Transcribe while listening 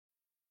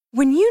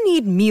When you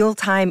need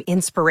mealtime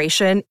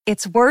inspiration,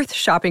 it's worth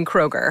shopping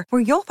Kroger,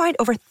 where you'll find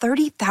over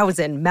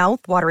 30,000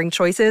 mouth-watering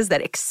choices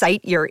that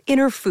excite your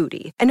inner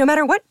foodie. And no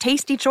matter what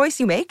tasty choice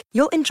you make,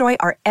 you'll enjoy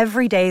our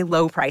everyday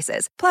low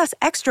prices, plus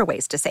extra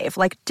ways to save,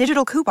 like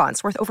digital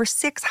coupons worth over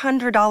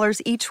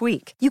 $600 each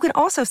week. You can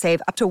also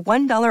save up to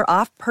 $1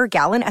 off per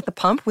gallon at the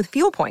pump with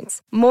fuel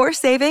points. More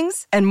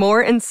savings and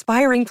more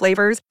inspiring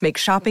flavors make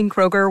shopping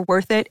Kroger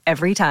worth it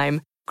every time.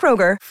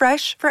 Kroger,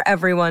 fresh for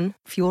everyone.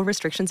 Fuel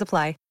restrictions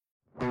apply.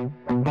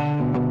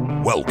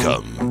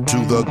 Welcome to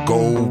the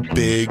Go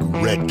Big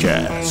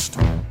Redcast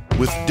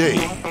with Dave,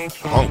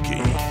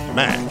 Honky,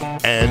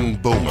 Mac,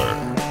 and Boomer.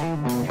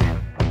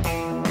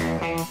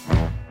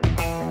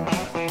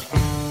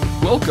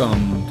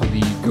 Welcome to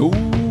the Go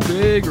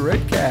Big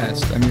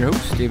Redcast. I'm your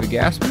host, David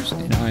Gaspers,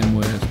 and I'm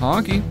with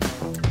Honky.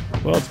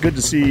 Well, it's good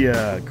to see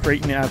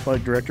Creighton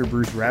Athletic Director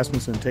Bruce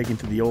Rasmussen taking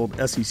to the old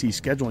SEC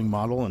scheduling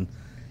model and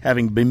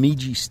having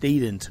Bemidji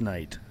State in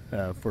tonight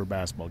for a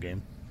basketball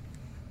game.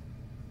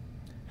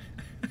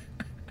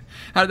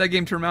 How did that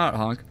game turn out,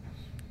 Honk?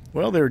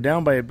 Well, they were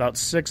down by about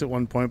 6 at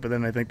one point, but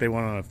then I think they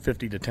went on a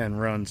 50-10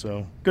 run,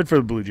 so good for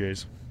the Blue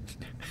Jays.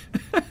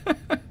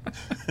 It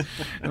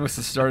must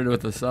have started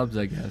with the subs,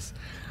 I guess.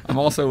 I'm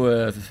also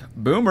with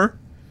Boomer.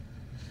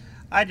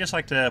 I'd just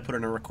like to put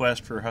in a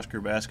request for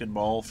Husker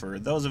basketball for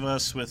those of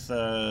us with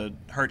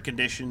heart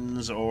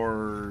conditions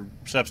or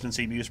substance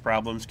abuse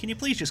problems. Can you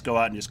please just go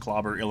out and just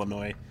clobber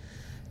Illinois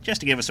just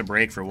to give us a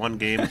break for one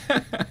game?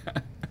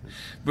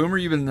 Boomer,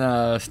 you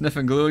been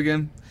sniffing glue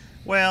again?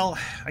 Well,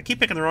 I keep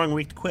picking the wrong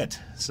week to quit,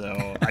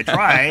 so I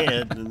try,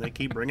 and they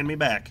keep bringing me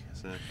back.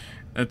 So.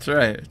 That's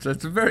right.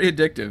 It's very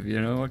addictive,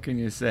 you know. What can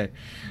you say?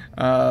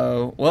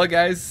 Well,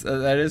 guys,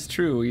 that is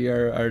true. We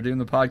are doing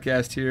the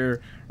podcast here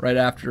right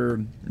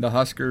after the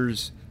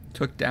Huskers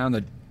took down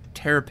the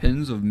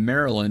Terrapins of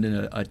Maryland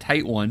in a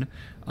tight one.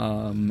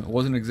 It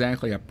wasn't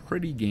exactly a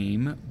pretty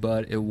game,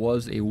 but it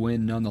was a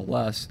win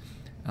nonetheless.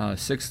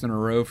 Sixth in a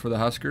row for the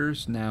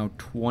Huskers, now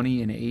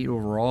 20-8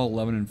 overall,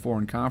 11-4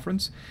 in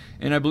conference.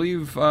 And I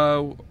believe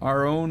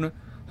our own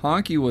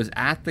Honky was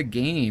at the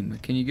game.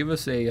 Can you give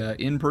us a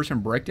in-person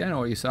breakdown of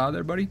what you saw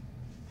there, buddy?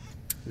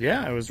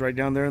 Yeah, I was right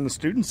down there in the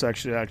student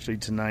section actually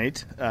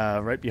tonight,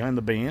 right behind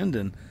the band.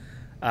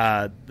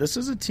 And this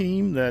is a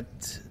team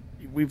that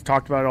we've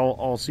talked about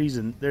all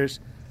season.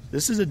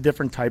 This is a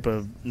different type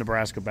of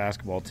Nebraska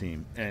basketball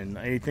team, and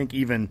I think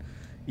even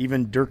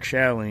Dirk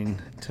Schalling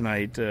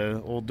tonight,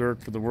 old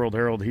Dirk for the World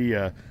Herald, he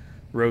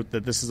wrote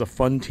that this is a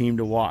fun team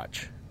to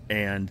watch.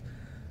 And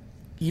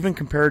even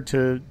compared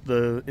to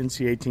the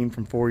NCAA team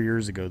from 4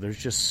 years ago, there's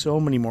just so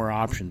many more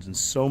options and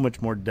so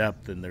much more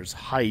depth, and there's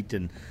height.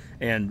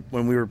 And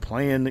when we were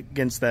playing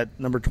against that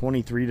number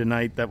 23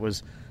 tonight, that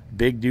was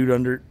big dude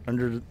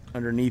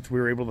underneath, we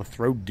were able to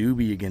throw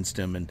Doobie against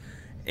him.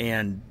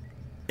 And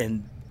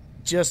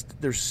just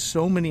there's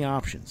so many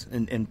options,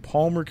 and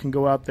Palmer can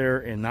go out there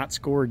and not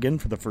score again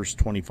for the first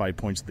 25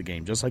 points of the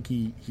game, just like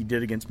he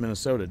did against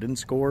Minnesota. Didn't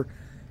score,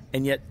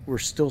 and yet we're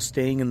still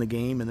staying in the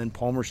game, and then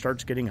Palmer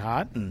starts getting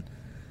hot, and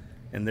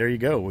there you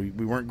go. We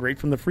weren't great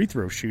from the free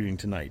throw shooting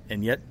tonight,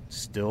 and yet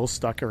still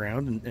stuck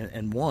around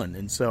and won.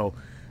 And so,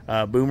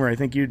 Boomer, I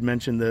think you'd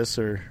mentioned this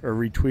or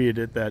retweeted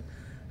it that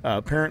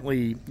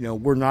apparently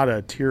we're not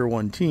a Tier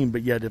 1 team,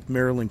 but yet if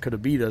Maryland could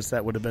have beat us,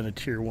 that would have been a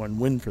Tier 1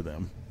 win for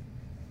them.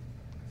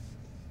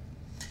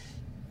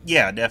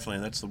 Yeah,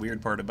 definitely. That's the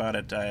weird part about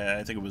it.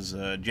 I think it was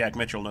Jack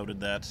Mitchell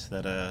noted that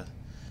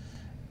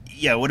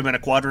it would have been a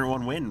quadrant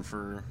 1 win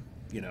for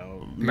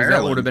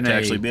Maryland to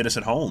actually beat us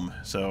at home.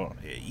 So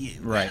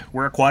right,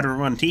 we're a quadrant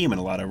 1 team in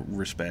a lot of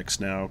respects.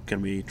 Now,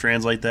 can we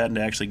translate that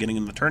into actually getting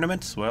in the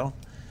tournament? Well,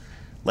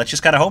 let's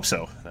just kind of hope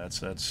so.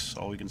 That's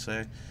all we can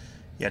say.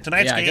 Yeah,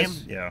 tonight's game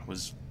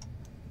was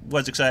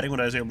exciting when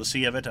I was able to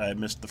see of it. I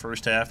missed the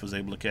first half, was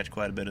able to catch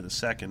quite a bit of the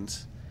second.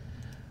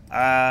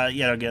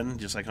 Again,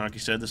 just like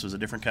Honky said, this was a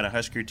different kind of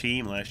Husker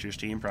team. Last year's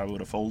team probably would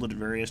have folded at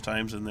various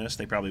times in this.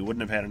 They probably wouldn't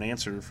have had an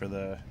answer for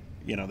the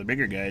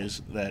bigger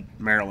guys that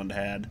Maryland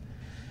had.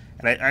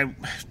 And I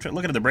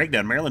looking at the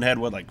breakdown, Maryland had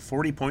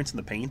 40 points in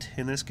the paint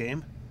in this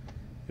game.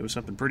 It was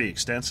something pretty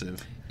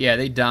extensive. Yeah,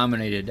 they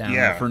dominated down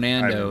there.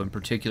 Fernando in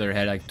particular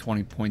had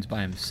 20 points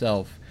by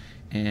himself,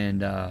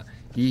 and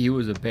he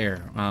was a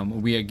bear.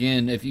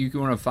 If you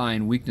want to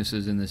find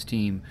weaknesses in this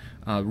team,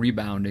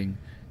 rebounding.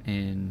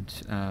 And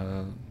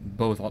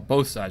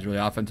both sides, really,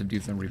 offensive,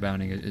 defensive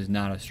rebounding is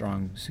not a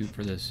strong suit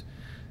for this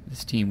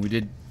team. We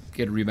did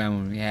get a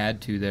rebound when we had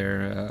to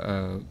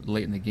there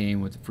late in the game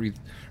with the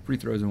free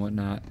throws and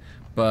whatnot.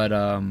 But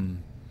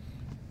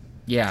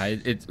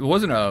it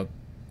wasn't a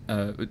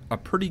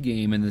pretty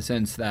game in the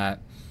sense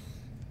that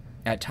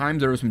at times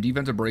there were some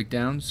defensive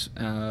breakdowns,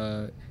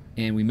 and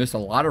we missed a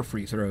lot of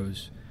free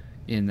throws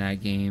in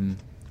that game,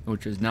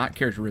 which is not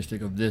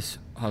characteristic of this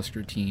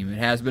Husker team. It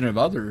has been of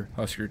other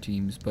Husker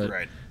teams, but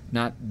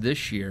not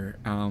this year.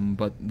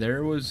 But we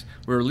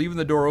were leaving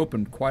the door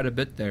open quite a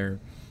bit there,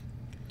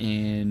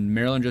 and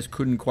Maryland just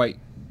couldn't quite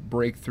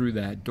break through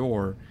that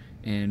door.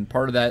 And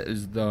part of that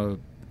is the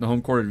the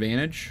home court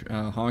advantage,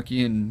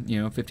 Honky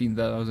and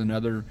 15,000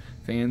 other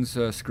fans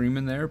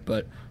screaming there,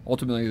 but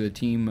ultimately the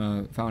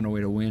team found a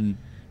way to win.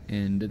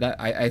 And that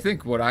I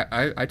think what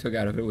I took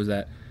out of it was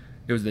that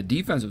it was the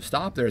defensive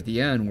stop there at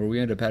the end where we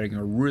ended up having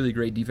a really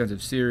great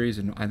defensive series,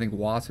 and I think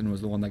Watson was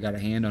the one that got a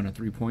hand on a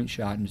 3-point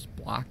shot and just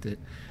blocked it.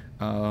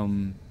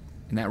 And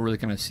that really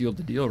kind of sealed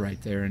the deal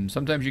right there. And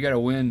sometimes you got to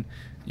win,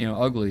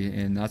 ugly,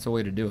 and that's a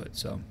way to do it.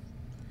 So,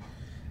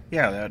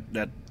 yeah,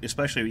 that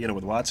especially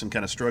with Watson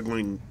kind of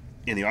struggling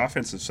in the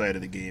offensive side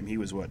of the game. He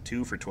was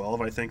 2 for 12,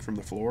 I think, from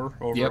the floor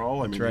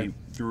overall. Yep, right.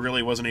 He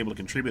really wasn't able to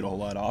contribute a whole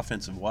lot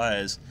offensive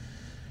wise.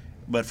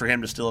 But for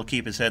him to still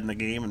keep his head in the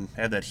game and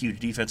have that huge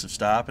defensive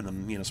stop and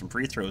then some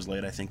free throws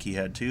late, I think he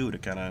had too to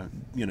kind of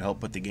help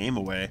put the game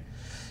away.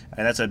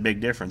 And that's a big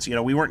difference.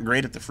 We weren't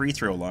great at the free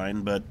throw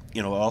line, but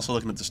also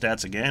looking at the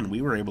stats again,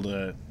 we were able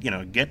to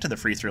get to the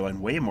free throw line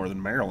way more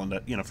than Maryland.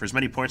 For as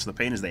many points in the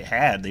paint as they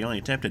had, they only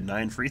attempted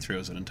 9 free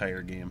throws an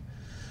entire game.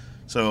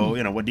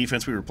 So what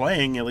defense we were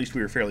playing, at least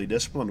we were fairly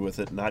disciplined with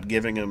it, not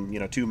giving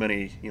them too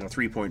many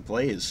 3-point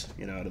plays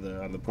out of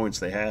the points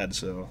they had.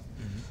 So.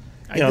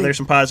 There's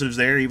some positives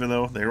there, even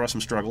though there were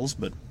some struggles.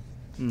 But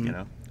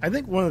I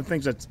think one of the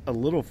things that's a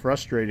little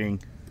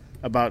frustrating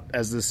about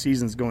as this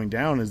season's going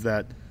down is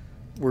that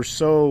we're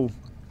so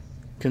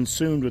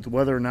consumed with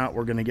whether or not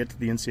we're going to get to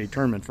the NCAA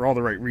tournament for all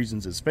the right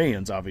reasons as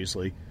fans,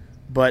 obviously.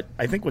 But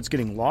I think what's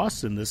getting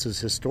lost in this is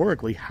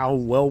historically how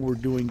well we're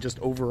doing just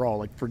overall.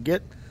 Like,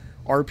 forget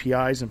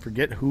RPIs and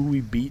forget who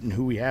we beat and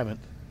who we haven't.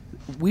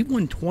 We've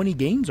won 20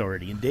 games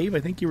already. And Dave,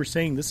 I think you were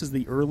saying this is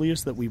the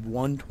earliest that we've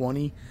won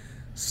 20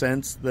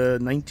 since the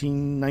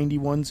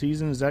 1991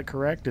 season. Is that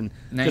correct? And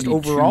 92, just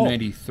overall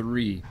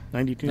 93.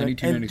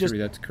 93,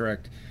 that's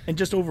correct. And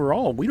just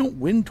overall, we don't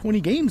win 20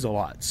 games a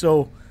lot.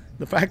 So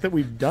the fact that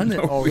we've done it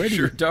already, we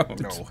sure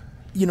don't.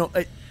 No.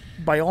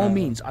 By all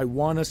means, I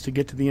want us to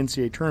get to the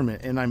NCAA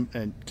tournament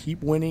and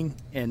keep winning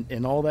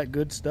and all that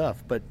good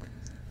stuff. But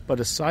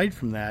aside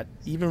from that,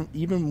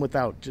 even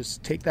without,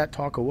 just take that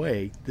talk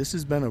away, this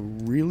has been a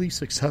really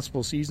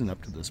successful season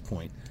up to this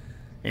point.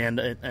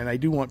 And I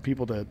do want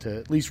people to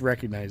at least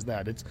recognize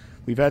that.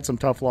 We've had some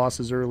tough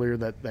losses earlier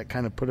that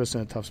kind of put us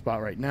in a tough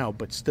spot right now,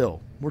 but still,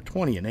 we're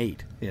 20-8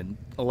 and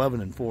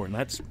 11-4, and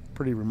that's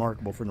pretty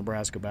remarkable for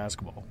Nebraska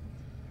basketball.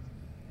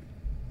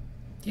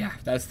 Yeah,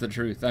 that's the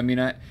truth. I mean,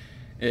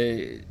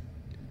 so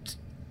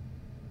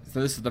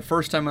this is the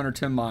first time under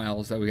Tim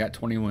Miles that we got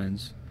 20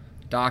 wins.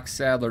 Doc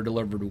Sadler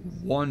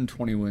delivered one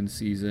 20-win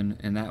season,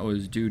 and that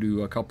was due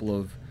to a couple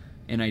of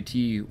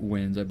NIT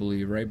wins, I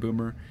believe, right,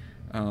 Boomer?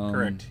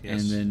 Correct,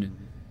 yes. And then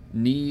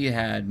Nee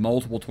had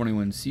multiple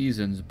 20-win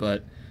seasons,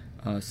 but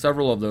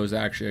several of those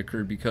actually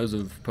occurred because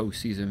of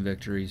postseason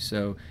victories.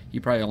 So he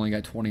probably only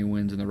got 20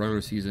 wins in the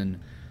regular season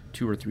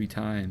 2 or 3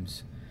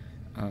 times.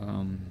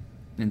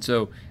 And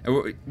so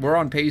we're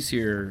on pace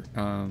here.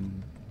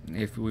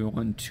 If we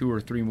won 2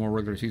 or 3 more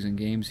regular season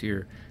games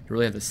here, to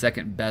really have the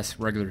second best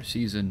regular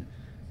season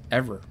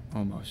ever,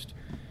 almost.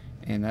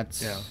 And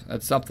that's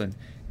something.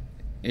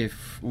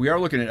 If we are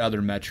looking at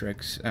other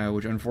metrics,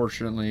 which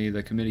unfortunately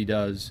the committee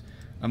does,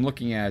 I'm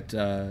looking at,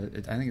 I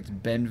think it's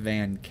Ben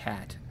Van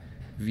Cat,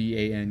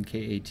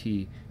 Vankat. If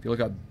you look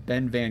up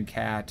Ben Van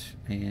Cat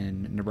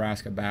and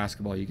Nebraska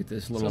basketball, you get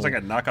this little... Sounds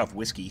like a knockoff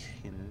whiskey.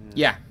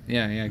 Yeah,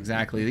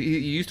 exactly. He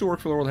used to work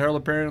for the World Herald,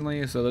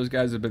 apparently, so those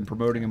guys have been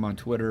promoting him on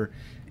Twitter,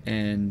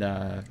 and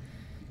I'm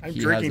he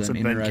drinking has some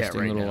an Ben interesting Cat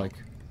right little, now. like...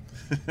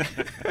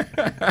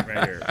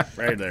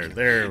 right there.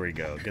 There we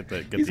go. Get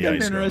the He's got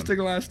an ice interesting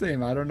going. last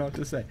name. I don't know what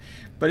to say.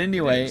 But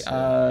anyway,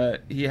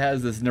 he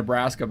has this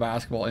Nebraska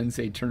basketball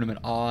NCAA tournament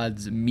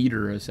odds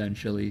meter,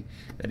 essentially,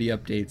 that he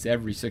updates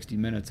every 60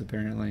 minutes,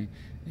 apparently.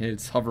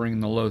 It's hovering in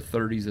the low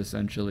 30s,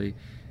 essentially.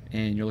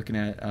 And you're looking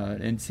at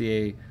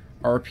NCAA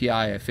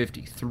RPI at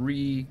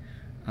 53.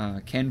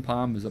 Ken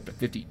Palm is up to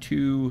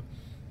 52.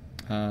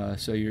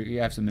 So you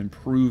have some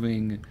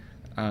improving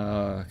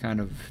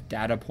kind of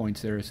data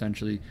points there,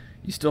 essentially.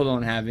 You still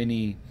don't have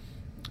any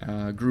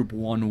Group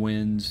 1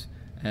 wins,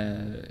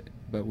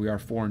 but we are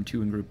 4-2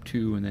 in Group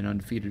 2 and then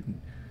undefeated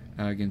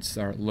against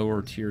our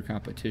lower tier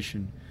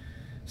competition.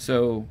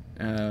 So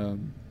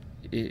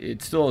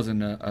it still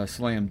isn't a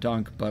slam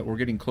dunk, but we're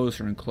getting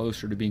closer and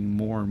closer to being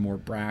more and more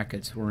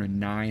brackets. We're in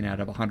 9 out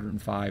of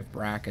 105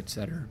 brackets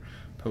that are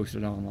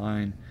posted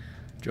online.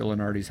 Joe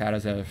Lenardi's had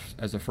us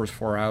as a first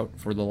 4 out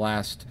for the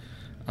last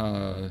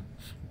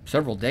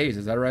several days.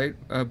 Is that right,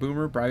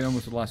 Boomer? Probably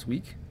almost the last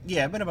week?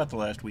 Yeah, been about the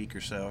last week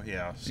or so,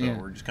 yeah. So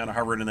we're just kind of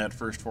hovering in that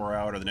first 4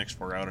 out or the next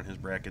 4 out in his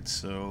brackets.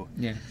 So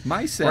yeah,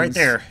 my sense right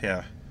there,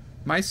 yeah.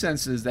 My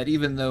sense is that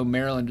even though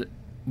Maryland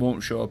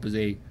won't show up as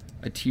a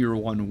Tier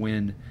 1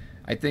 win,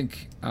 I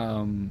think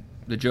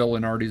the Joe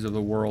Lenardis of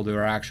the world who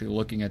are actually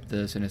looking at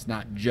this, and it's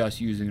not just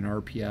using an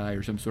RPI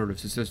or some sort of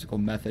statistical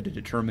method to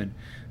determine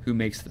who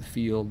makes the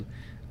field,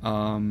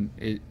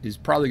 it is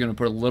probably going to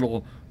put a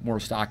little more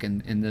stock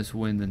in this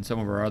win than some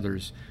of our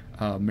others.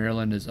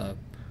 Maryland is a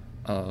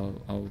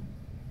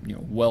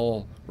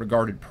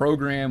well-regarded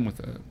program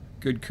with a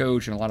good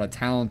coach and a lot of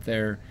talent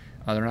there.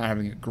 They're not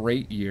having a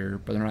great year,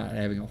 but they're not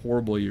having a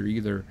horrible year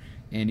either.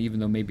 And even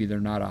though maybe they're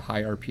not a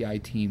high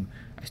RPI team,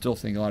 I still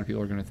think a lot of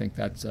people are going to think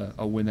that's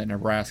a win that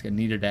Nebraska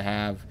needed to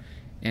have,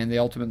 and they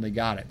ultimately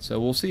got it. So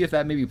we'll see if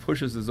that maybe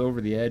pushes us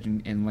over the edge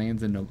and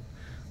lands in a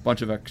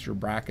bunch of extra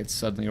brackets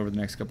suddenly over the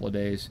next couple of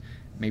days.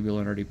 Maybe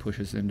Leonardi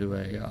pushes into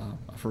a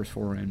first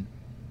four in.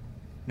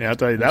 Yeah, I'll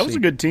tell you, that was a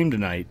good team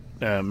tonight,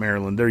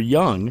 Maryland. They're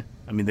young.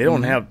 I mean, they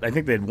don't have – I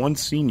think they had one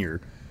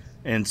senior.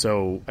 And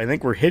so I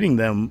think we're hitting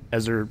them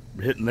as they're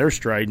hitting their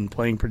stride and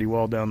playing pretty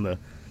well down the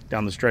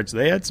stretch.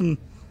 They had some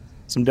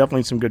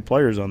definitely some good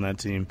players on that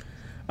team.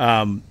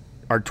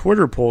 Our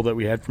Twitter poll that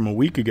we had from a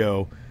week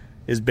ago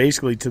is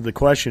basically to the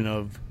question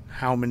of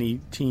how many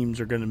teams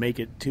are going to make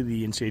it to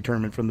the NCAA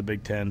tournament from the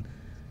Big Ten.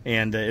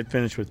 And it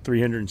finished with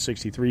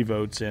 363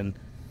 votes, and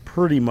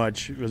pretty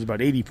much it was about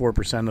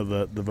 84% of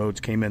the votes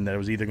came in that it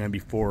was either going to be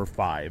 4 or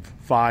 5.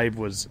 5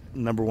 was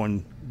number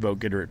one vote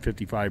getter at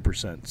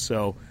 55%.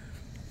 So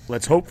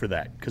let's hope for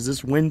that, because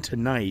this win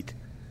tonight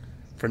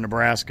for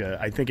Nebraska,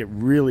 I think it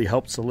really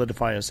helped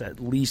solidify us at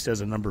least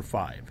as a number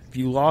 5. If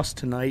you lost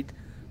tonight,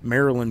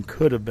 Maryland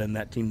could have been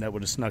that team that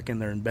would have snuck in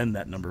there and been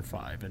that number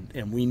 5,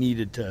 and we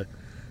needed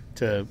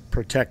to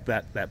protect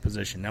that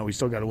position. Now we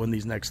still got to win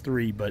these next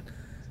 3, but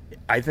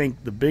I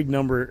think the big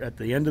number at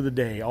the end of the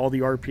day, all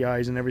the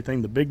RPIs and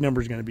everything, the big number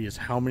is going to be is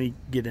how many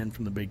get in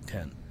from the Big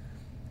Ten.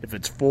 If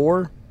it's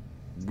 4,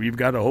 we've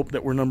got to hope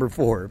that we're number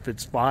 4. If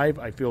it's 5,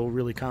 I feel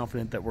really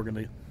confident that we're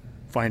going to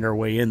find our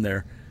way in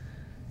there.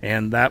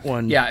 And that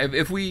one, yeah.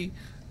 If we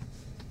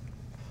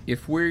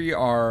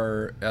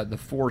are the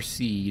 4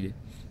 seed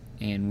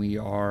and we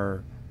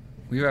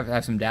have to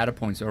have some data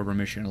points over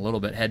Michigan a little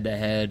bit head to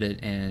head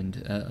and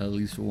at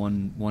least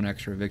one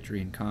extra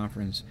victory in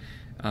conference.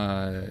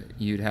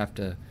 You'd have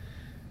to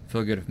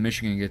feel good if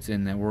Michigan gets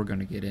in that we're going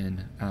to get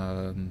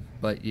in,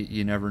 but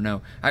you never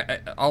know.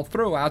 I'll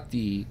throw out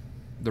the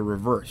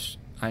reverse.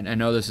 I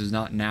know this is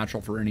not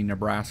natural for any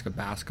Nebraska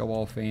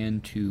basketball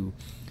fan to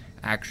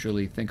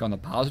actually think on the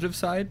positive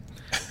side.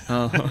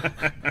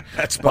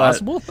 That's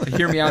possible.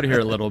 Hear me out here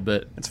a little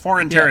bit. It's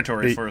foreign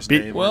territory for us,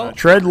 Dave. Well,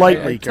 tread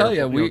lightly. I tell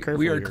you, we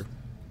are.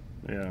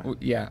 Here.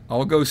 Yeah,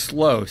 I'll go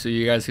slow so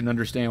you guys can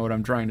understand what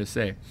I'm trying to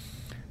say.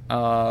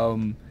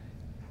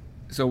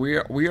 So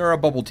we are a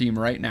bubble team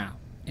right now,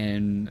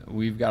 and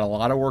we've got a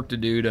lot of work to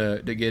do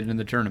to get into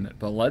the tournament.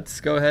 But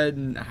let's go ahead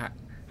and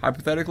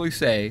hypothetically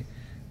say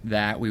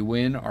that we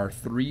win our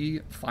 3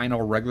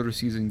 final regular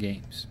season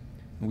games.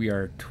 We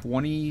are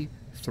 23-8,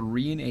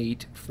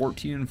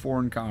 14-4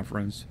 in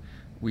conference.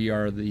 We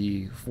are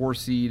the 4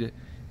 seed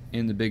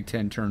in the Big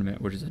Ten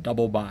tournament, which is a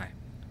double bye.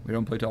 We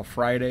don't play till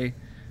Friday.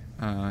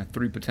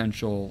 3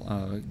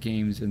 potential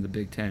games in the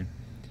Big Ten.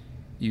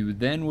 You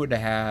then would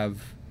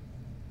have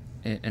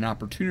an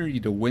opportunity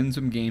to win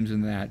some games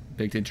in that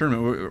Big Ten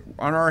tournament. We're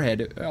on our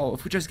head,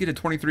 if we just get a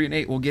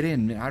 23-8, we'll get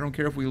in. I don't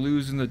care if we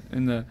lose in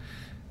the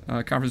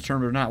conference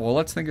tournament or not. Well,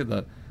 let's think of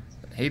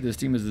this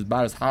team is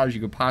about as hot as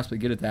you could possibly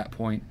get at that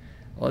point.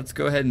 Let's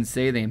go ahead and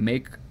say they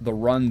make the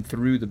run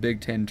through the Big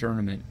Ten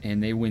tournament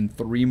and they win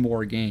 3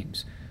 more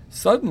games.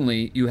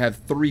 Suddenly, you have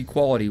 3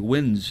 quality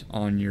wins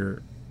on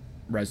your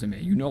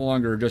resume. You no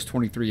longer are just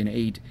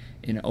 23-8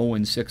 and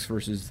 0-6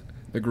 versus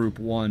the Group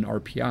 1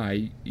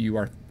 RPI. You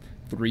are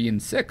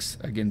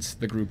 3-6 against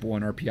the Group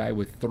 1 RPI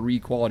with 3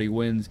 quality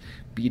wins,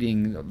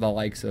 beating the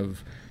likes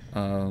of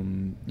a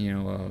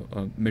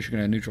Michigan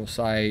at a neutral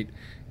site,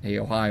 a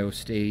Ohio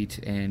State,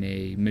 and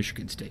a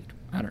Michigan State.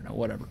 I don't know,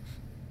 whatever.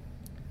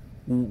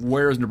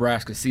 Where is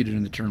Nebraska seated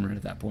in the tournament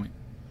at that point?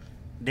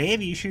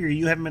 Dave, you sure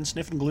you haven't been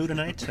sniffing glue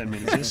tonight? I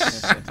mean, is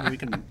this something we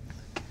can...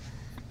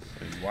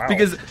 Wow.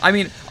 Because, I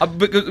mean,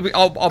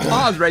 I'll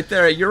pause right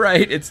there. You're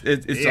right. It's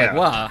like,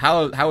 wow,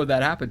 how would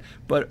that happen?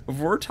 But if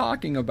we're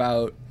talking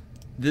about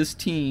this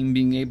team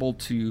being able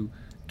to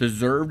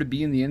deserve to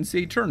be in the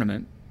NCAA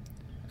tournament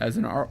as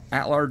an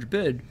at-large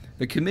bid,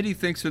 the committee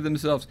thinks to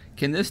themselves,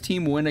 can this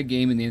team win a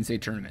game in the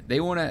NCAA tournament? They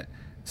want to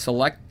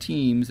select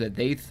teams that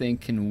they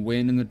think can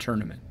win in the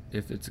tournament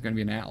if it's going to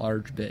be an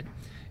at-large bid.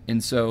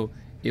 And so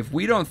if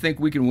we don't think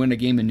we can win a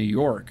game in New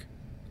York,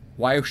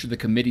 why should the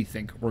committee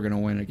think we're going to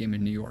win a game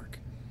in New York?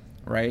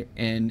 Right?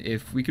 And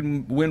if we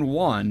can win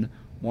 1,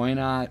 why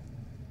not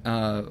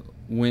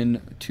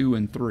win 2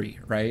 and 3,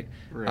 right?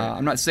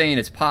 I'm not saying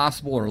it's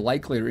possible or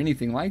likely or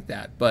anything like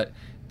that, but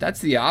that's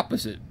the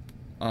opposite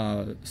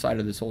side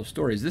of this whole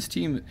story. Is this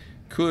team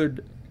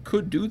could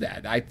do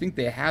that. I think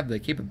they have the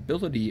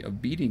capability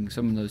of beating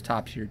some of those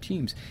top tier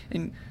teams.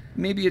 And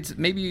maybe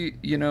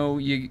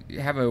you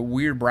have a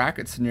weird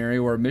bracket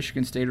scenario where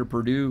Michigan State or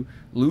Purdue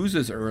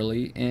loses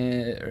early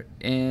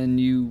and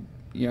you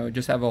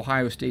just have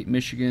Ohio State,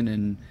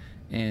 Michigan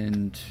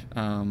and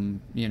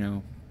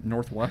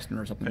Northwestern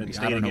or something.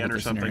 I don't know what the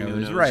scenario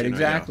is. Knows, right,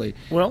 exactly.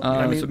 Well,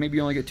 so maybe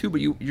you only get 2,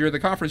 but you're the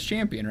conference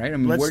champion, right? I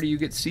mean, where do you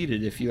get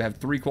seated if you have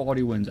 3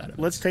 quality wins out of it?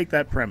 Let's take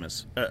that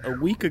premise. A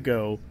week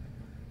ago,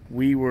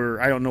 we were,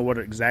 I don't know what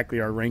exactly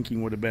our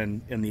ranking would have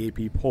been in the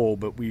AP poll,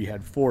 but we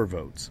had 4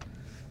 votes.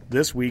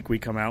 This week we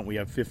come out and we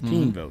have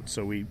 15 votes.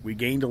 So we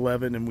gained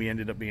 11 and we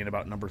ended up being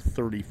about number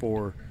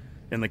 34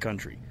 in the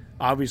country.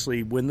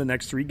 Obviously, win the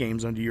next 3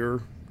 games under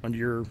your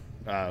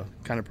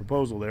kind of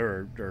proposal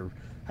there or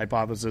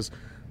hypothesis.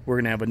 We're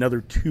going to have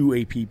another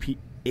 2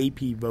 AP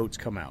votes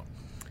come out.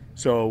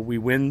 So we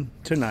win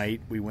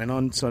tonight. We win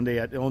on Sunday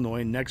at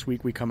Illinois. Next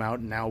week we come out,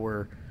 and now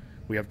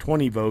we have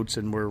 20 votes,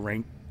 and we're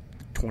ranked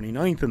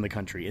 29th in the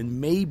country. And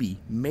maybe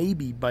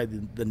by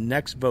the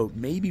next vote,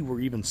 maybe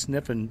we're even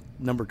sniffing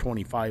number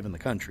 25 in the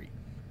country.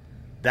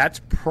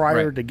 That's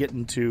prior to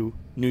getting to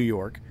New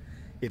York.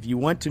 If you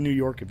went to New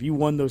York, if you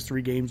won those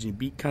 3 games and you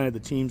beat kind of the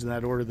teams in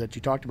that order that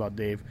you talked about,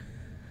 Dave,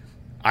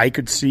 I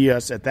could see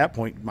us at that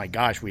point, my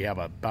gosh, we have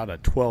about a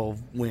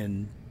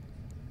 12-win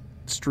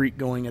streak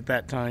going at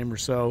that time or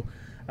so.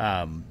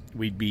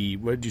 We'd be,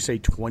 what did you say,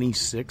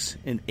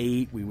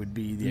 26-8? We would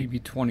be the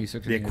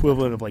 26 the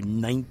equivalent of like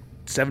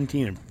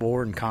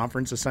 17-4 in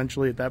conference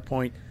essentially at that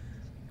point.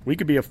 We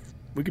could be a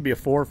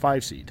 4 or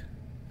 5 seed.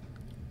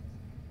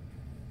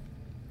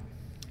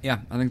 Yeah,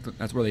 I think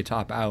that's where they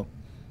top out.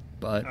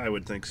 But I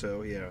would think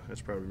so. Yeah,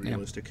 that's probably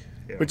realistic.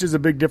 Yeah. Which is a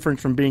big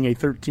difference from being a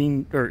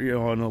 13 or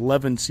an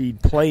 11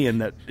 seed play-in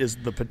that is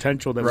the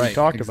potential that we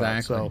talked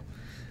about. So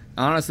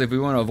honestly, if we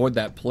want to avoid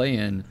that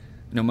play-in,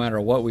 no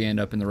matter what we end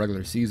up in the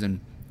regular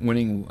season,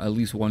 winning at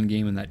least 1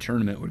 game in that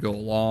tournament would go a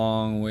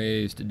long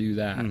ways to do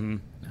that.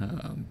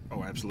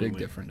 Oh, absolutely. Big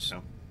difference.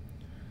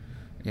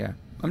 Yeah.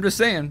 I'm just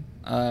saying.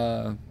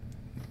 The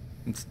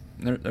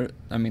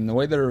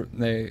way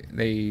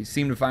they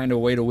seem to find a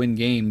way to win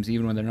games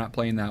even when they're not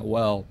playing that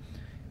well.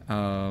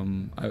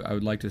 I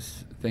would like to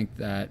think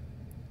that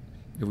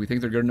if we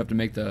think they're good enough to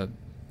make the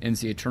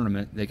NCAA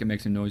tournament, they can make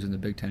some noise in the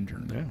Big Ten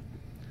tournament. Yeah.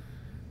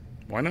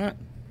 Why not?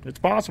 It's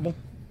possible.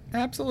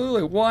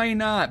 Absolutely. Why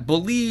not?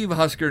 Believe,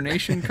 Husker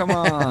Nation. Come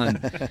on.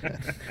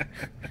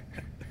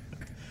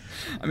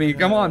 I mean,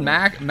 come on.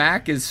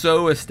 Mac is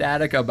so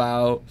ecstatic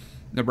about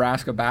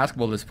Nebraska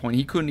basketball at this point.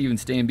 He couldn't even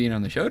stand being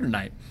on the show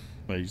tonight.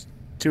 Well, he's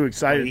too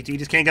excited. He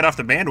just can't get off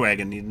the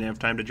bandwagon. He didn't have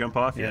time to jump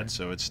off yet,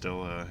 so it's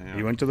still.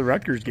 He went to the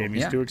Rutgers game.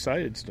 He's too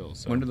excited still.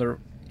 So.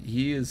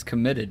 He is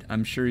committed.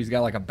 I'm sure he's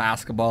got like a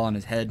basketball on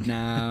his head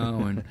now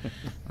and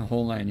a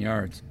whole 9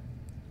 yards.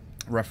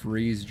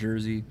 Referee's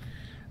jersey.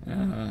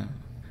 All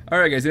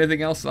right, guys.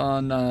 Anything else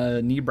on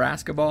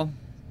Nebraska ball?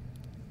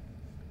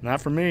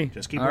 Not for me.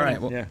 Just keep winning.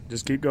 Right, well,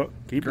 just keep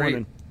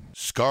winning.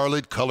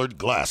 Scarlet-colored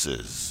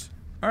glasses.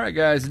 All right,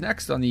 guys,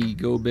 next on the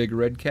Go Big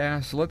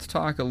Redcast, let's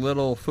talk a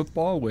little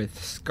football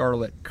with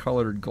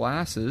scarlet-colored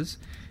glasses.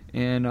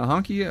 And,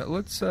 Honky,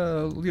 let's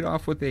lead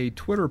off with a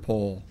Twitter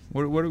poll.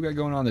 What do we got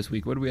going on this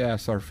week? What do we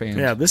ask our fans?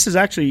 Yeah, this is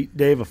actually,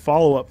 Dave, a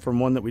follow-up from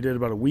one that we did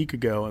about a week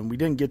ago, and we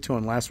didn't get to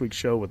on last week's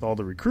show with all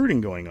the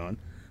recruiting going on.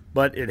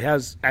 But it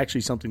has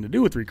actually something to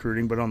do with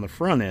recruiting, but on the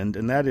front end,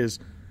 and that is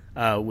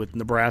with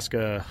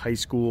Nebraska high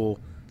school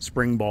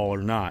spring ball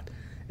or not.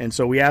 And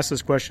so we asked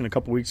this question a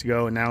couple weeks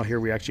ago, and now here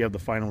we actually have the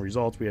final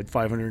results. We had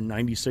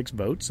 596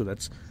 votes, so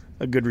that's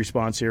a good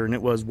response here. And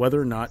it was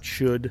whether or not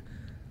should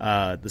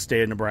the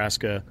state of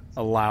Nebraska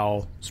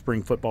allow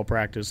spring football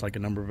practice like a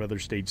number of other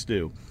states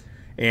do.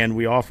 And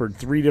we offered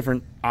 3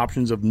 different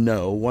options of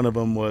no. One of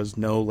them was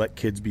no, let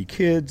kids be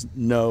kids,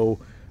 no,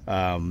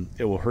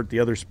 it will hurt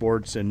the other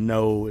sports, and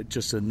no, it's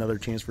just another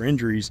chance for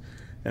injuries.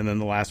 And then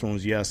the last one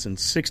was yes, and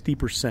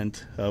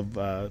 60% of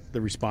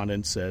the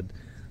respondents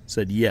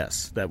said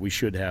yes, that we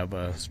should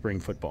have spring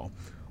football.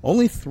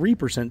 Only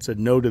 3% said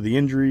no to the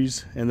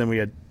injuries, and then we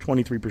had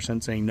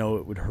 23% saying no,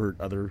 it would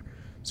hurt other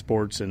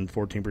sports, and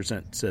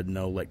 14% said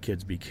no, let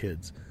kids be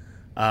kids.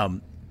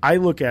 I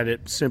look at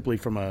it simply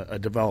from a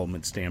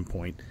development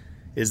standpoint,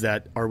 is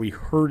that are we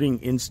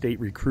hurting in-state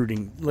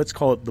recruiting? Let's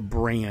call it the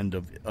brand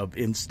of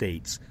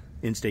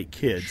in-state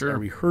kids. Sure. Are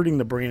we hurting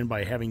the brand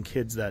by having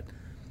kids that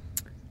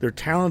they're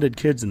talented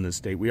kids in this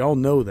state? We all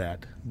know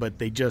that, but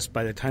they just,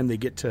 by the time they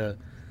get to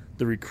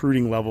the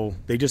recruiting level,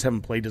 they just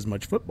haven't played as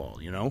much football,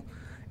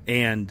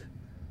 And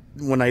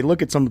when I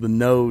look at some of the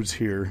no's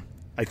here,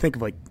 I think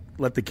of like,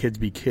 let the kids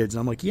be kids. And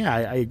I'm like, yeah,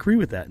 I agree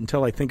with that,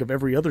 until I think of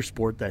every other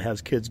sport that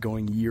has kids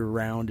going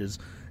year-round as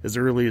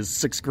early as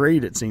 6th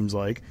grade, it seems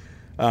like.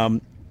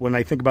 When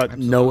I think about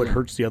no, it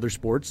hurts the other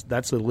sports,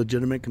 that's a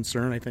legitimate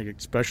concern, I think,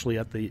 especially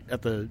at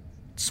the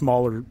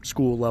smaller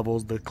school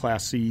levels, the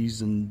Class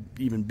C's and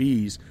even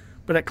B's.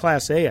 But at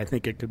Class A, I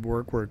think it could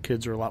work where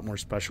kids are a lot more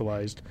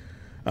specialized.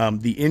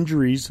 The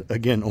injuries,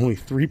 again, only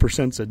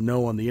 3% said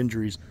no on the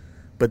injuries.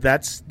 But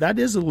that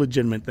is a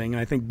legitimate thing, and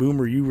I think,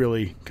 Boomer, you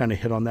really kind of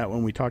hit on that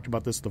when we talked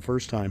about this the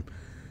first time.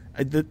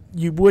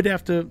 You would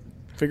have to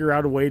figure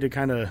out a way to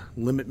kind of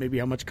limit maybe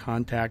how much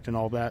contact and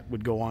all that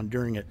would go on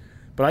during it.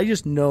 But I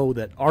just know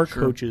that our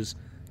coaches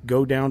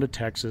go down to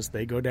Texas,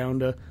 they go down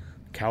to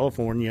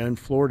California and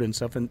Florida and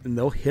stuff, and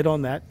they'll hit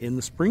on that in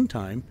the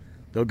springtime.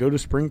 They'll go to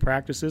spring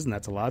practices, and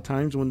that's a lot of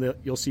times when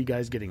you'll see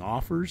guys getting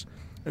offers.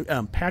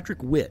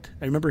 Patrick Witt,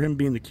 I remember him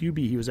being the QB.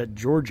 He was at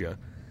Georgia,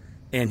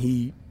 and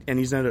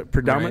he's at a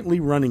predominantly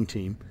running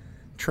team,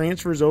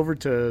 transfers over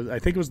to, I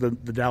think it was the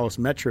Dallas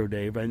Metro,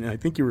 Dave, and I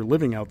think you were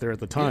living out there at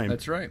the time. Yeah,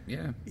 that's right,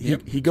 yeah.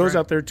 He goes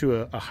out there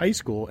to a high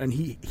school, and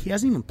he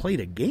hasn't even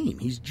played a game.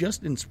 He's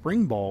just in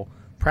spring ball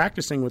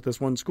practicing with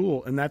this one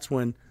school, and that's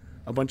when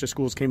a bunch of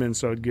schools came in and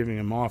started giving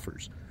him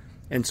offers.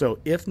 And so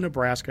if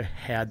Nebraska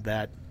had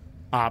that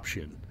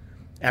option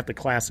at the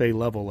Class A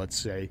level, let's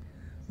say,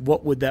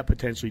 what would that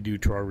potentially do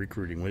to our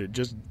recruiting? Would it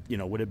just,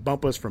 would it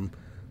bump us from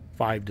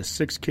 5 to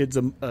 6 kids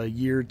a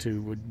year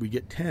to would we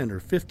get 10 or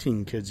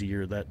 15 kids a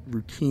year that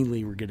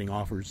routinely were getting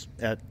offers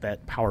at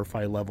that Power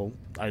 5 level?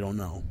 I don't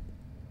know.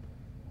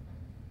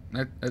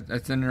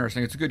 That's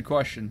interesting. It's a good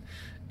question.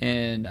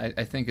 And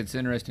I think it's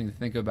interesting to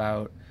think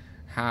about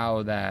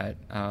how that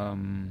I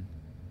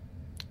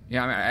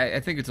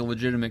think it's a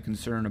legitimate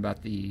concern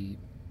about the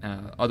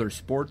other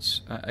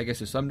sports, I guess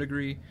to some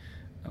degree,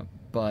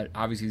 but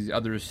obviously the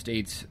other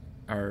states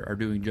are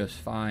doing just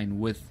fine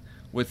with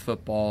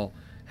football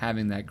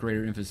having that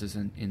greater emphasis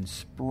in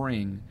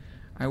spring.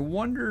 I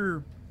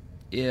wonder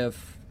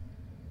if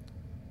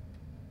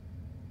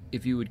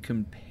you would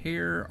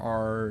compare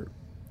our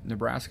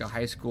Nebraska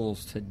high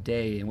schools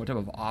today and what type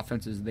of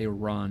offenses they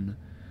run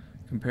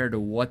compared to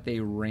what they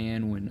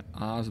ran when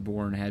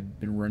Osborne had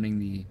been running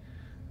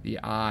the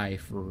I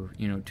for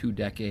 2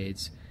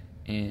 decades,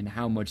 and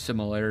how much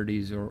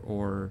similarities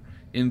or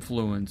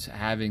influence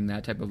having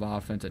that type of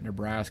offense at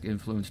Nebraska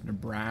influenced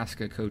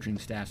Nebraska coaching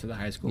staffs at the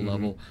high school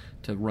level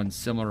to run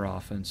similar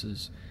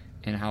offenses,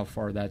 and how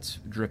far that's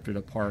drifted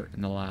apart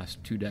in the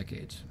last 2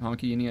 decades.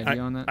 Honky, any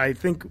idea on that? I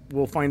think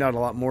we'll find out a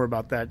lot more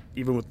about that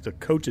even with the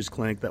coaches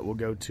clinic that we'll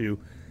go to.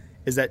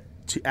 Is that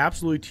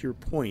absolutely to your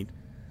point,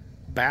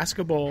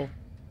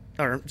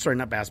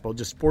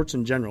 just sports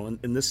in general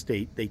in this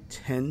state, they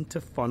tend to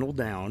funnel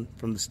down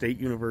from the state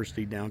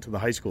university down to the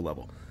high school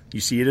level. You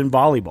see it in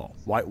volleyball.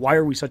 Why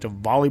are we such a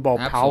volleyball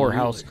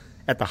powerhouse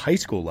at the high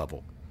school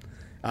level?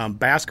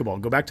 Basketball,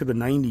 go back to the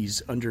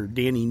 90s under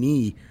Danny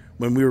Nee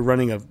when we were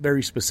running a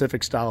very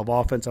specific style of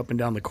offense up and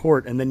down the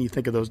court, and then you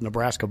think of those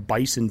Nebraska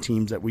Bison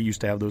teams that we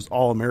used to have, those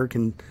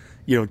All-American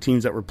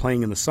teams that were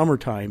playing in the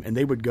summertime, and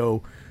they would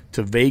go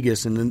to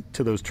Vegas and then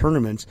to those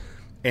tournaments,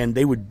 and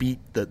they would beat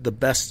the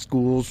best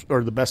schools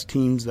or the best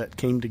teams that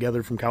came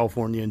together from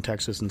California and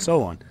Texas and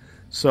so on.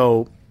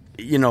 So,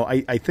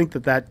 I think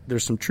that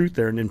there's some truth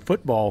there. And in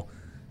football,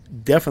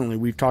 definitely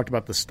we've talked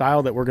about the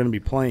style that we're going to be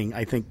playing,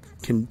 I think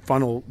can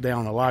funnel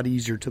down a lot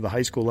easier to the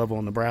high school level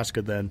in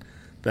Nebraska than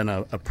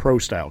a pro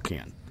style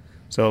can.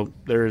 So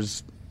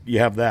you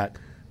have that.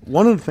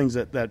 One of the things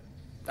that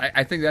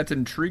I think that's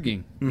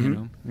intriguing.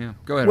 Yeah,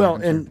 go ahead. Well,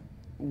 and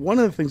one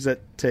of the things that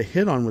to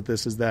hit on with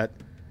this is that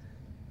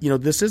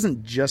this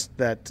isn't just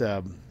that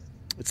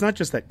it's not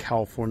just that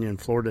California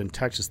and Florida and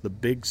Texas, the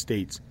big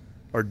states,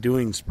 are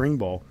doing spring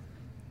ball.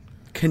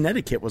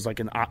 Connecticut was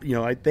like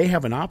they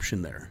have an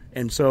option there,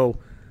 and so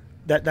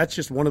that's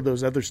just one of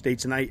those other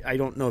states. And I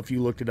don't know if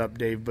you looked it up,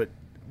 Dave, but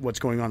what's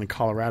going on in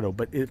Colorado.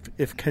 But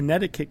if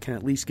Connecticut can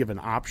at least give an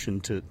option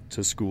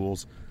to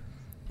schools,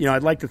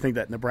 I'd like to think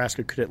that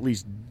Nebraska could at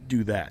least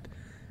do that.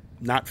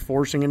 Not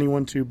forcing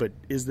anyone to, but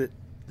is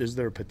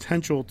there a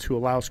potential to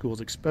allow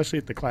schools, especially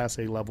at the Class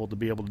A level, to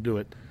be able to do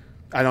it?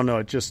 I don't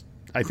know.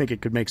 I think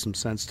it could make some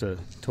sense to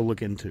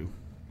look into.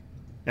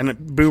 And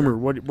Boomer,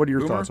 what are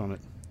your thoughts on it?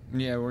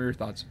 Yeah, what are your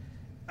thoughts?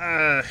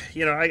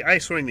 I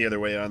swing the other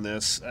way on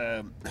this.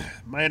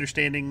 My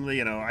understanding,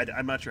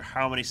 I'm not sure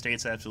how many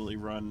states absolutely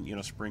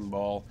run, spring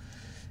ball.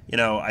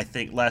 I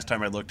think last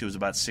time I looked, it was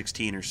about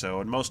 16 or so,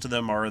 and most of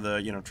them are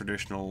the,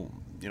 traditional,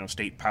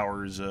 state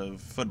powers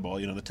of football.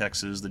 The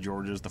Texas, the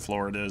Georgias, the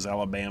Floridas,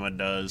 Alabama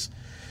does.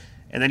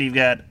 And then you've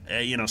got,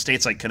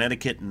 states like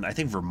Connecticut and I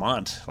think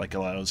Vermont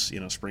allows,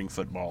 spring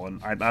football.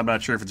 And I'm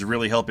not sure if it's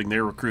really helping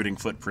their recruiting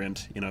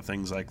footprint,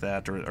 things like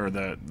that, or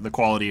the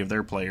quality of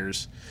their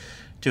players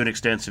to an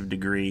extensive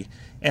degree.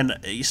 And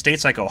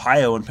states like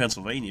Ohio and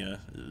Pennsylvania,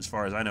 as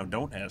far as I know,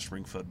 don't have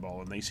spring football,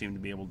 and they seem to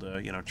be able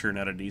to, churn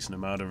out a decent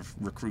amount of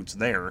recruits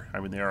there. I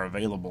mean, they are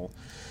available.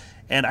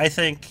 And I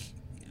think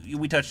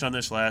we touched on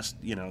this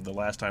the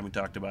last time we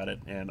talked about it,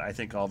 and I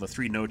think all the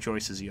 3 no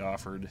choices he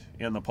offered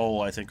in the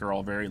poll, I think, are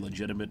all very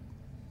legitimate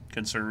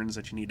concerns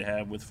that you need to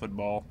have with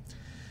football.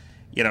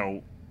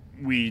 You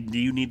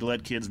need to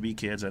let kids be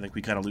kids. I think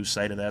we kind of lose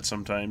sight of that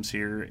sometimes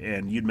here.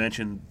 And you'd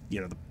mentioned,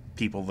 the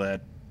people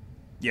that,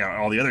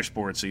 all the other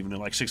sports, even in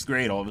like 6th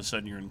grade, all of a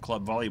sudden you're in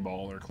club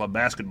volleyball or club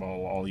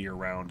basketball all year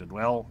round. And,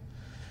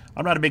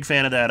 I'm not a big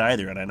fan of that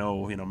either, and I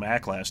know,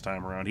 Mac last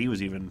time around, he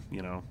was even,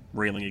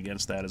 railing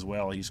against that as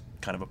well. He's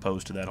kind of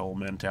opposed to that whole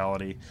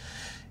mentality.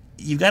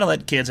 You've got to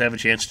let kids have a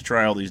chance to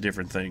try all these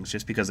different things.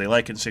 Just because they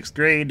like it in 6th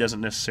grade doesn't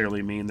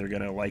necessarily mean they're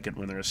going to like it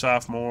when they're a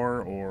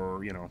sophomore,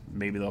 or,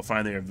 maybe they'll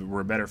find they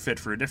were a better fit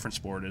for a different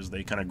sport as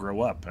they kind of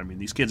grow up. I mean,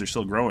 these kids are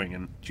still growing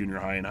in junior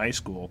high and high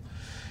school.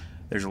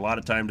 There's a lot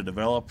of time to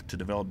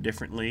develop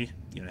differently.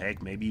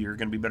 Heck, maybe you're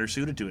going to be better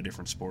suited to a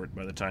different sport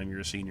by the time you're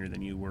a senior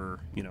than you were,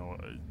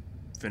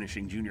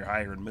 finishing junior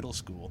high or in middle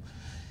school.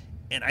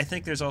 And I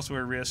think there's also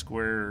a risk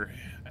where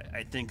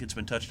I think it's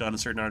been touched on in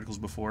certain articles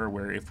before,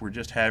 where if we're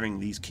just having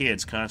these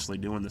kids constantly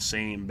doing the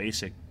same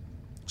basic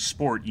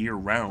sport year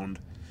round,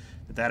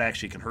 that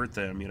actually can hurt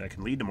them. It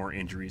can lead to more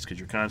injuries because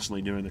you're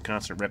constantly doing the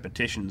constant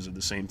repetitions of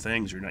the same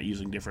things. You're not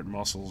using different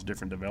muscles,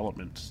 different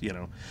developments,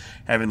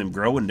 having them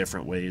grow in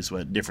different ways,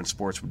 what different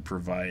sports would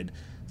provide.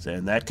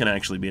 And that can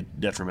actually be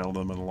detrimental to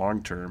them in the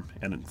long term.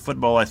 And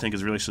football, I think,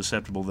 is really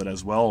susceptible to that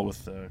as well,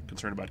 with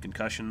concern about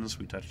concussions.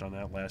 We touched on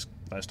that last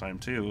time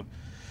too.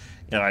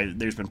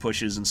 There's been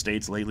pushes in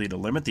states lately to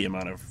limit the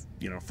amount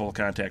of full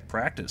contact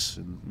practice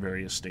in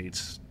various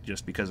states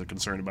just because of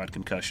concern about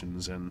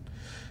concussions and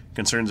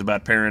concerns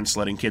about parents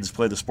letting kids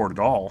play the sport at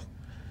all.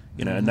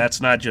 And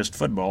that's not just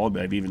football.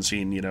 I've even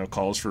seen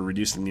calls for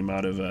reducing the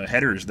amount of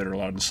headers that are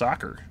allowed in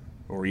soccer,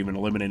 or even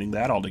eliminating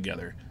that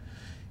altogether.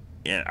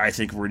 And I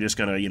think we're just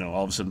going to,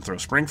 all of a sudden throw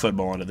spring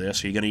football into this.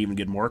 So you're going to even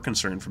get more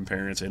concern from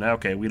parents saying,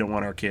 okay, we don't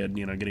want our kid,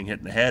 getting hit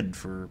in the head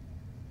for,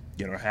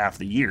 half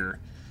the year.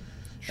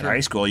 Sure. In high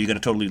school, you're going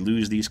to totally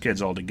lose these kids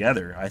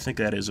altogether. I think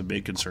that is a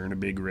big concern, a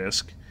big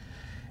risk.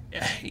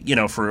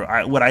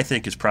 For what I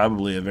think is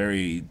probably a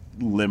very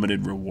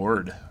limited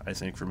reward, I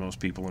think, for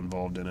most people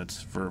involved in it,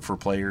 for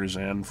players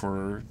and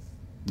for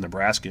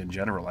Nebraska in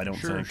general. I don't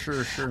think.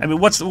 Sure. I mean,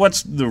 what's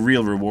the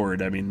real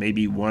reward? I mean,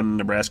 maybe one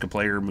Nebraska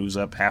player moves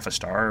up half a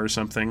star or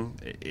something.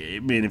 I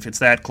mean, if it's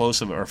that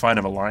close of or fine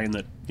of a line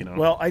that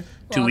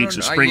 2 weeks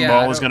of spring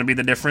ball is going to be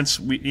the difference.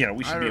 We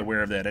should be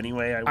aware of that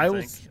anyway. I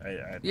would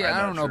think.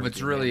 I don't know if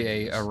it's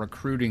really a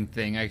recruiting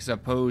thing. I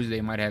suppose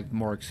they might have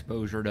more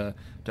exposure to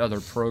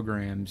other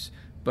programs,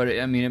 but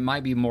it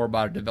might be more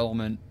about a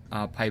development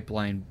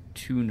pipeline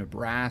to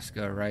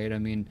Nebraska, right? I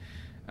mean.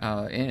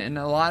 And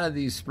a lot of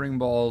these spring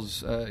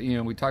balls,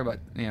 we talk about,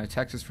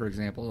 Texas, for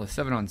example, the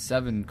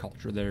 7-on-7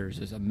 culture there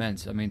is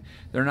immense. I mean,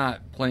 they're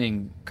not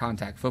playing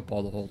contact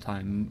football the whole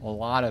time. A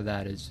lot of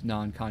that is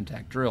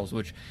non-contact drills,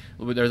 which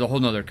there's a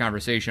whole other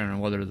conversation on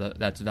whether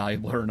that's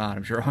valuable or not.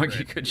 I'm sure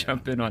Honky could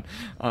jump in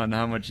on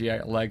how much he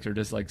likes or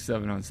dislikes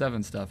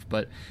 7-on-7 stuff.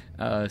 But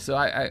so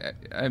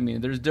I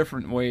mean, there's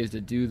different ways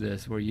to do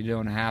this where you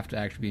don't have to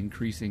actually be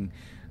increasing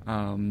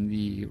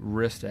the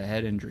risk to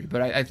head injury.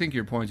 But I think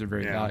your points are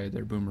very valid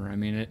there, Boomer. I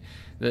mean,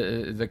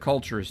 the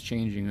culture is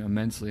changing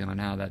immensely on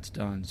how that's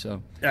done.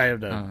 So I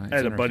had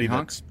a buddy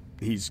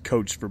he's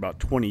coached for about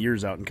 20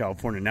 years out in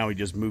California. Now he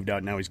just moved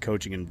out. Now he's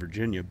coaching in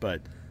Virginia.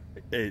 But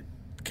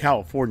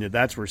California,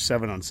 that's where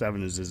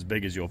 7-on-7 is as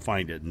big as you'll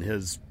find it. And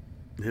his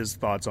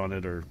thoughts on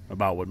it are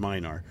about what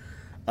mine are.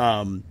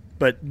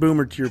 But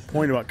Boomer, to your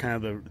point about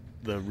kind of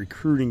the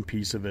recruiting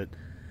piece of it,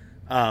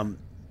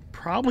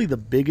 probably the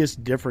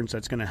biggest difference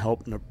that's going to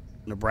help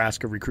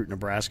Nebraska recruit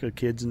Nebraska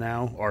kids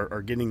now,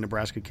 or getting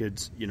Nebraska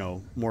kids,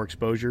 more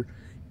exposure,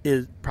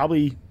 is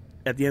probably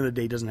at the end of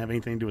the day doesn't have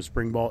anything to do with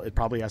spring ball. It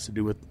probably has to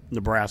do with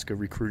Nebraska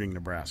recruiting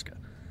Nebraska.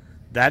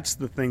 That's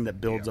the thing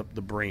that builds up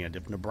the brand.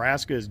 If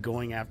Nebraska is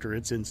going after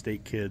its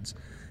in-state kids,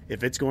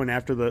 if it's going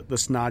after the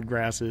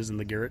Snodgrasses and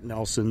the Garrett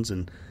Nelsons,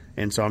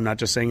 and so I'm not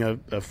just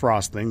saying a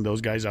Frost thing.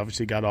 Those guys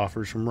obviously got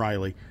offers from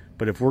Riley.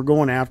 But if we're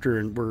going after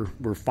and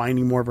we're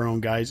finding more of our own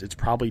guys, it's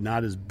probably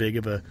not as big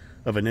of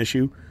an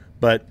issue.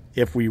 But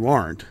if we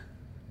weren't,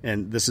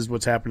 and this is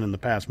what's happened in the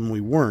past, when we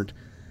weren't,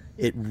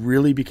 it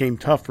really became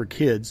tough for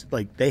kids.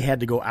 Like, they had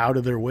to go out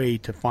of their way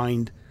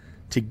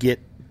to get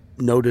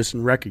noticed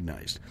and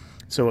recognized.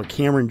 So a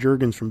Cameron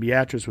Jurgens from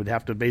Beatrice would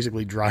have to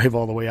basically drive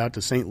all the way out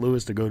to St.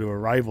 Louis to go to a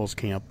rivals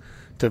camp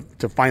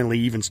to finally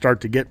even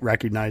start to get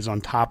recognized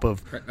on top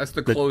of. That's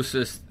the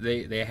closest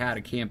they had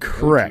a camp to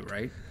correct. Go to,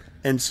 right?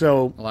 And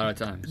so a lot of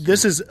times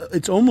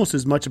it's almost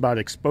as much about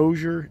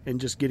exposure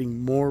and just getting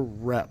more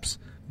reps,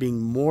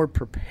 being more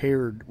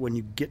prepared when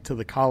you get to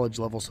the college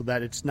level, so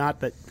that it's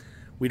not that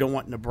we don't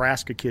want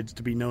Nebraska kids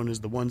to be known as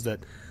the ones that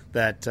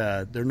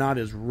they're not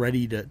as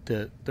ready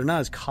they're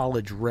not as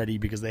college ready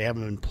because they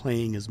haven't been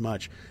playing as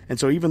much. And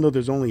so even though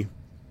there's only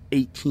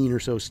 18 or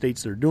so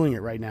states that are doing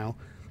it right now,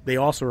 they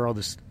also are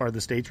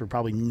the states where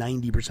probably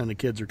 90% of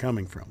kids are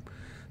coming from.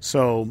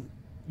 So,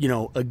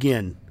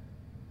 again,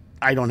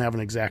 I don't have an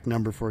exact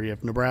number for you.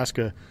 If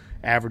Nebraska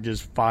averages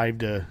 5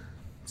 to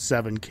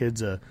 7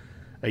 kids a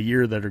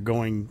year that are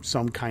going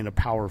some kind of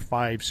Power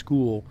 5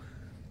 school,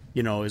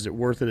 is it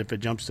worth it if it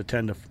jumps to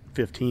 10 to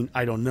 15?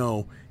 I don't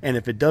know. And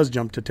if it does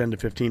jump to 10 to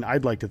 15,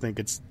 I'd like to think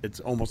it's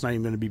almost not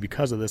even going to be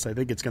because of this. I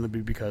think it's going to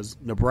be because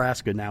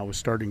Nebraska now is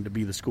starting to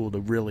be the school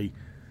to really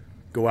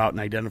go out and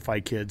identify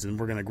kids, and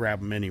we're going to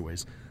grab them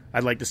anyways.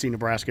 I'd like to see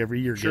Nebraska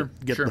every year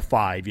get the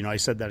 5. I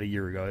said that a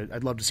year ago.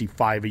 I'd love to see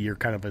 5 a year,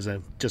 kind of as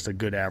just a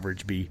good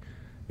average, be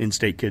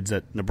in-state kids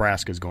that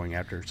Nebraska's going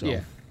after.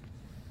 So,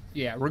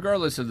 yeah.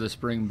 Regardless of the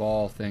spring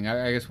ball thing,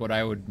 I guess what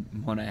I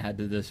would want to add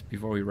to this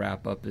before we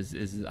wrap up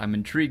is I'm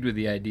intrigued with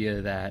the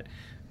idea that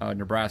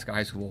Nebraska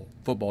high school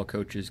football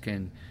coaches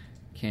can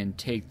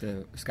take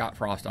the Scott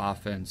Frost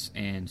offense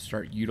and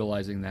start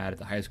utilizing that at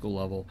the high school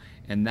level,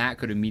 and that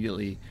could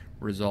immediately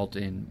result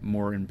in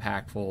more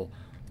impactful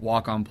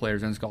walk-on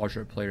players and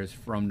scholarship players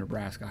from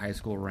Nebraska high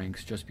school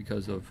ranks, just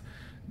because of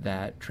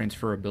that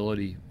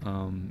transferability.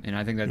 And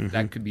I think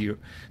that could be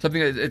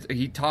something that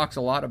he talks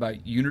a lot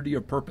about, unity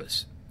of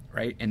purpose,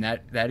 right? And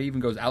that even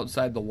goes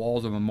outside the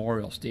walls of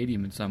Memorial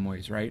Stadium in some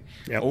ways, right?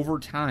 Yep. Over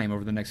time,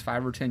 over the next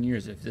 5 or 10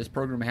 years, if this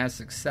program has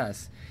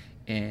success,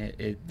 and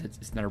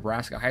it's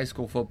Nebraska high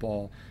school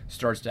football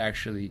starts to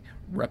actually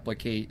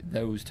replicate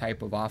those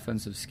type of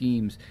offensive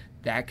schemes,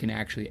 that can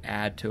actually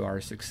add to our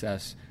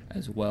success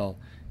as well.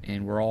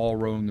 And we're all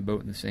rowing the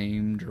boat in the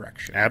same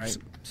direction. Right? So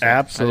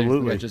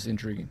Absolutely. that's just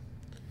intriguing.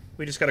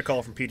 We just got a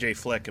call from PJ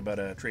Fleck about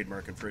a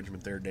trademark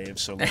infringement there, Dave.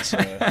 So let's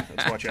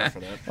watch out for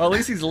that. Well, at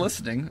least he's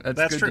listening.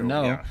 That's good true. to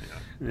know.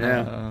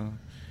 Yeah.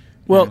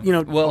 Well, we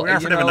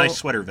offered him a nice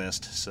sweater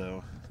vest.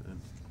 So.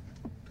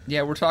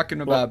 Yeah, we're talking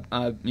about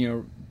Oh,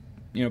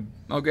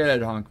 go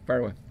ahead, Honk. Fire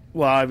away.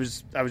 Well, I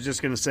was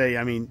just going to say,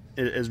 I mean,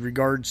 as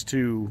regards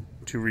to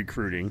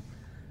recruiting,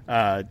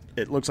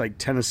 it looks like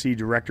Tennessee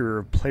Director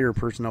of Player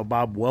Personnel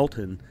Bob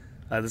Welton.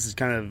 This is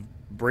kind of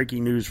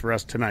breaking news for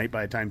us tonight.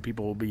 By the time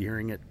people will be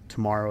hearing it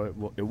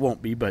tomorrow, it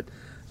won't be. But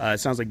it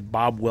sounds like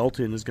Bob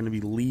Welton is going to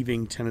be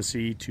leaving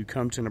Tennessee to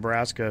come to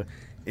Nebraska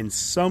in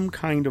some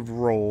kind of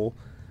role.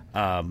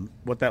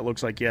 What that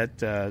looks like yet,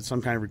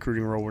 some kind of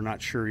recruiting role, we're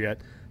not sure yet.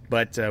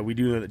 But we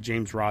do know that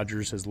James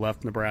Rogers has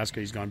left Nebraska.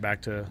 He's gone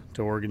back to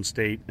Oregon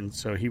State, and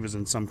so he was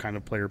in some kind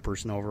of player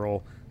personnel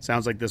role.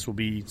 Sounds like this will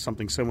be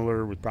something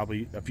similar with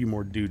probably a few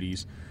more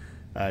duties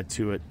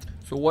to it.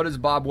 So what does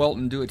Bob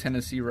Welton do at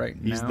Tennessee right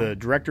now? He's the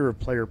Director of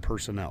Player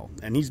Personnel,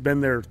 and he's been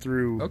there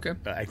through,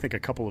 I think, a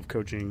couple of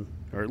coaching,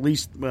 or at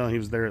least, well, he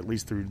was there at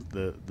least through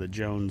the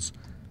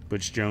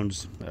Butch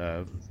Jones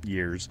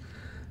years.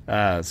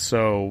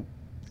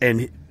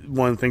 And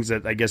one of the things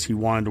that I guess he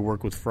wanted to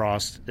work with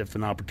Frost if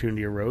an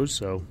opportunity arose,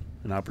 so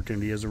an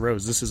opportunity has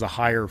arose. This is a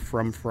hire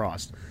from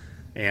Frost.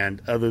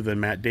 And other than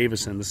Matt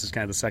Davison, this is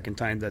kind of the second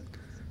time that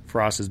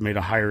Frost has made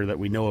a hire that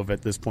we know of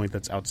at this point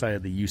that's outside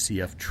of the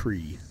UCF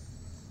tree.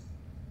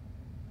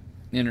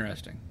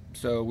 Interesting.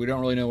 So we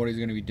don't really know what he's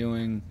going to be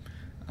doing,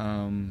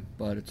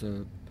 but it's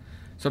a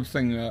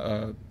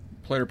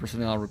player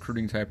personnel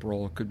recruiting type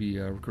role. It could be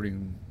a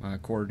recruiting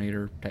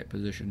coordinator type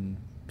position,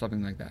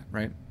 something like that,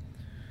 right?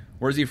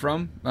 Where's he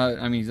from?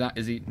 I mean,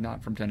 is he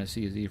not from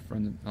Tennessee? Is he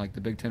from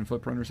the Big Ten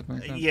footprint or something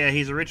like that? Yeah,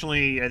 he's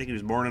originally, I think he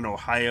was born in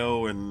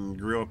Ohio and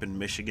grew up in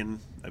Michigan.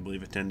 I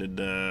believe attended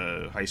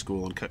high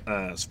school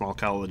and small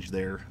college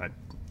there. I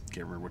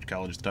can't remember which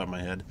college off the top of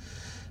my head.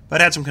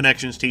 But had some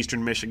connections to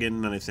Eastern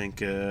Michigan, and I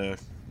think a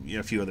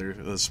few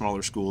other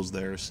smaller schools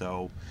there.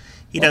 So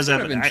he does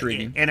have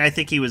intriguing. And I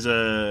think he was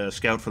a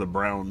scout for the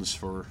Browns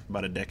for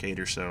about a decade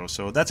or so.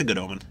 So that's a good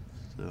omen.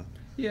 So.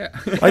 Yeah.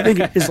 I think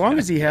as long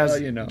as he has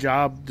a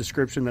job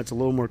description that's a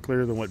little more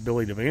clear than what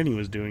Billy Devaney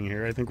was doing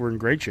here, I think we're in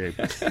great shape.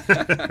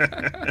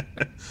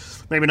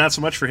 Maybe not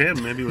so much for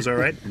him. Maybe it was all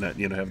right not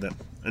have that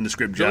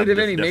indescript job.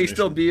 Billy Devaney may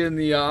still be in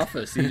the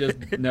office. He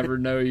just never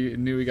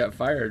knew he got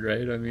fired,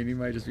 right? I mean, he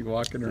might just be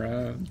walking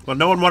around. Well,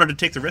 no one wanted to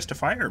take the risk to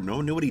fire him. No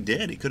one knew what he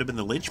did. He could have been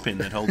the linchpin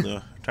that held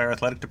the entire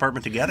athletic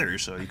department together,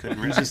 so he couldn't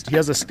risk. He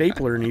has a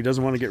stapler, and he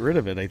doesn't want to get rid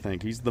of it, I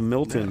think. He's the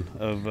Milton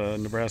of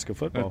Nebraska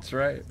football. That's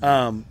right.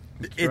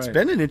 It's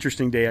been an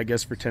interesting day, I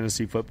guess, for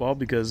Tennessee football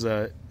because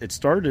it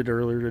started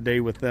earlier today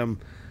with them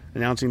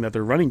announcing that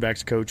their running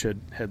backs coach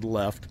had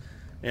left.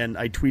 And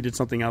I tweeted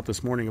something out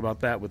this morning about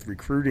that with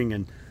recruiting,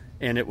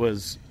 and it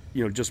was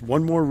just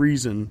one more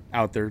reason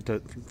out there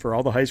for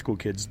all the high school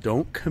kids: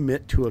 don't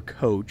commit to a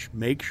coach.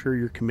 Make sure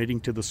you're committing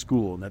to the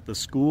school, and that the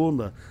school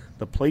and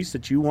the place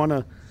that you want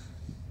to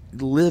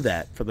live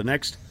at for the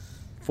next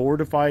 4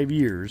 to 5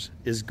 years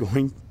is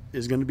going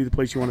to be the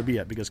place you want to be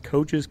at, because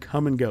coaches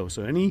come and go.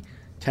 So any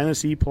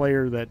Tennessee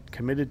player that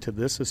committed to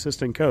this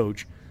assistant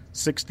coach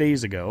 6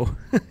 days ago,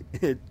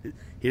 he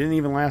didn't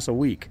even last a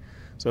week.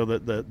 So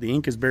the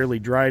ink is barely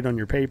dried on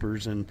your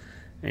papers, and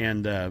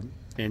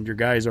your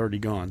guy's already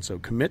gone. So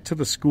commit to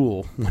the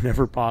school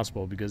whenever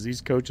possible, because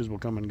these coaches will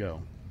come and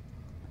go.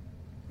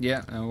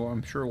 Yeah, well,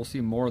 I'm sure we'll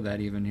see more of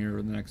that even here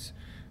in the next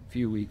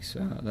few weeks.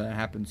 That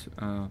happens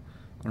on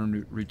a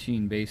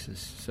routine basis.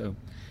 So,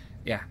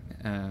 yeah,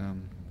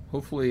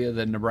 hopefully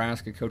the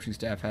Nebraska coaching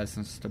staff has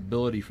some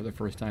stability for the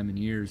first time in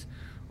years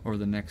over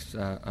the next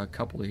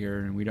couple of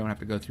years, and we don't have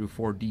to go through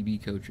 4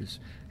 DB coaches.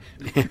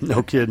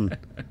 No kidding.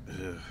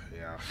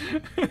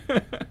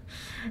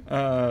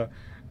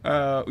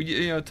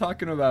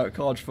 Talking about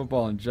college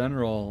football in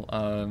general,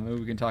 maybe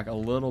we can talk a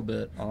little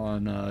bit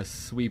on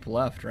Sweep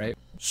Left, right?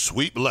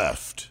 Sweep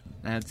Left.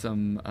 I had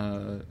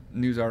some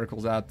news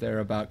articles out there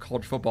about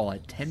college football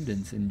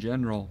attendance in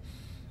general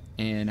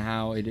and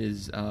how it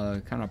is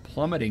kind of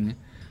plummeting.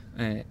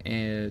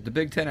 And the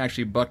Big Ten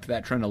actually bucked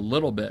that trend a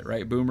little bit,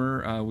 right,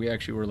 Boomer? We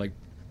actually were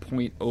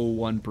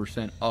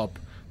 0.01% up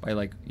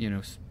by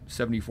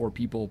 74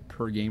 people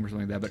per game or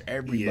something like that, but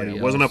everybody else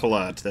wasn't up a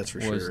lot, that's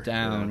for sure. Was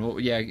down. Yeah. Well,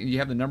 yeah, you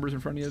have the numbers in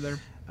front of you there?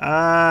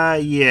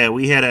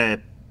 We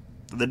had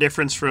the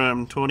difference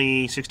from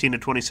 2016 to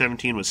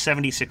 2017 was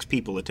 76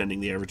 people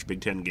attending the average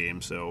Big Ten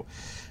game, so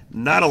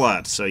not a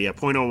lot. So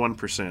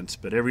 0.01%,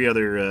 but every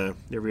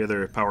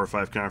other Power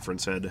 5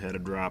 conference had a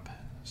drop.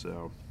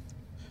 So,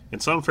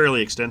 and some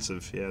fairly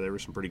extensive. Yeah, there were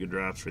some pretty good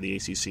drops for the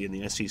ACC and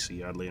the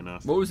SEC, oddly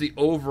enough. What was the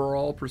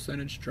overall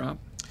percentage drop?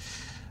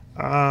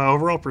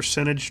 Overall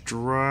percentage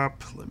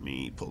drop. Let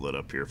me pull it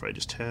up here if I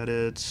just had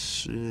it.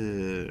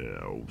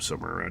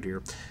 Somewhere around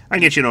here. I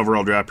can get you an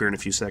overall drop here in a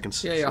few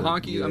seconds. Yeah,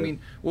 Honky. Yeah. I mean,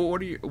 well, what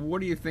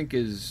do you think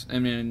is? I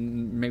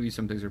mean, maybe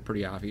some things are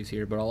pretty obvious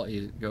here, but I'll let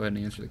you go ahead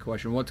and answer the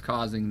question. What's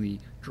causing the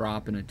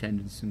drop in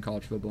attendance in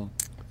college football?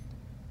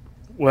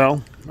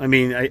 Well, I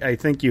mean, I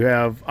think you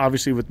have,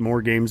 obviously, with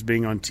more games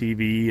being on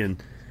TV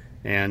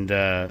and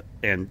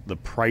the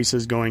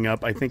prices going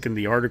up. I think in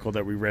the article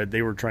that we read,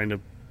 they were trying to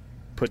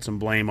put some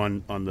blame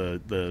on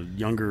the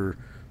younger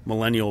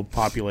millennial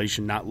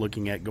population not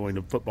looking at going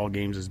to football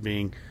games as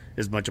being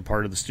as much a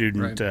part of the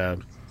student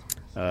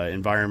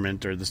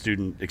environment or the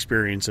student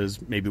experiences,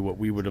 maybe what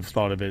we would have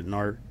thought of it in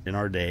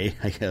our day,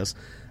 I guess.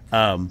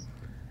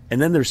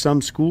 And then there's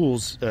some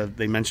schools,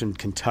 they mentioned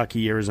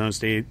Kentucky, Arizona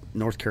State,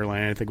 North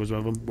Carolina, I think was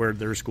one of them, where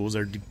their schools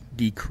are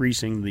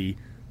decreasing the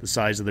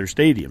size of their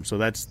stadium. So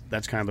that's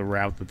kind of the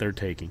route that they're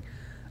taking.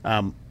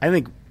 I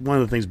think one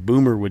of the things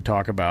Boomer would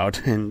talk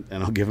about, and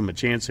I'll give him a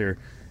chance here,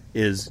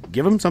 is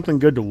give him something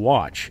good to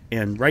watch.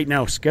 And right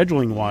now,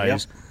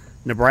 scheduling-wise,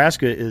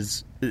 Nebraska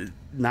is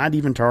not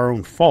even to our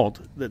own fault.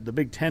 The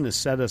Big Ten has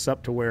set us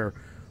up to where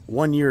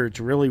 1 year it's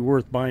really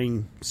worth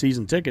buying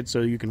season tickets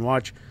so you can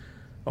watch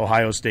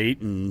Ohio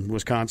State and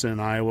Wisconsin and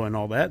Iowa and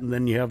all that. And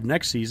then you have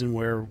next season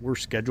where we're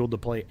scheduled to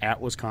play at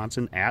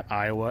Wisconsin, at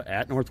Iowa,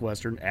 at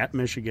Northwestern, at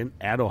Michigan,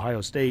 at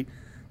Ohio State.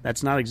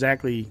 That's not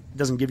exactly –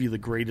 doesn't give you the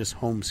greatest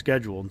home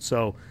schedule. And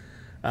so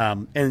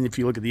and if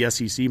you look at the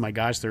SEC, my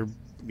gosh, they're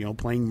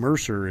playing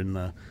Mercer in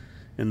the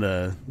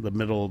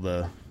middle of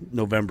the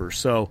November.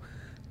 So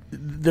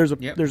there's a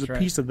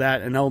piece of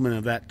that, an element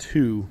of that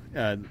too,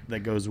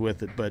 that goes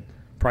with it. But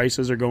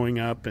prices are going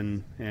up,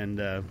 and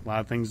a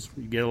lot of things.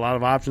 You get a lot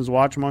of options to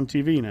watch them on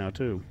TV now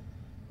too.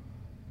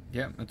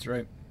 Yeah, that's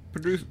right.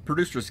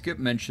 Producer Skip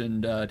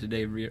mentioned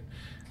today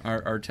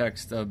our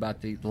text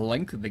about the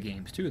length of the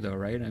games too, though,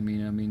 right? I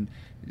mean,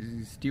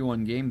 these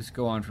D1 games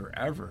go on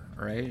forever,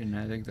 right? And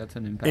I think that's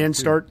an impact. And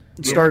start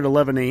at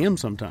 11 a.m.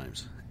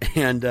 sometimes,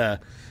 and or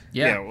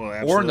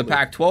in the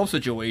Pac-12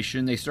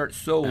 situation, they start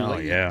so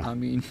late. Yeah. I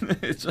mean,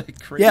 it's like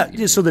crazy.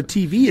 Yeah, so the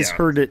TV has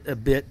hurt it a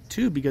bit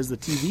too, because the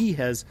TV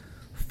has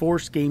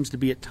forced games to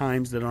be at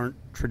times that aren't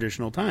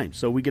traditional times.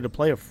 So we get to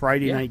play a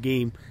Friday night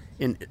game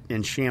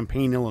in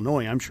Champaign,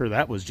 Illinois. I'm sure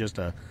that was just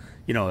a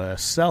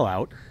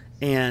sellout.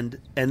 And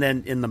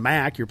then in the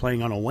MAC, you're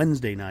playing on a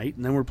Wednesday night,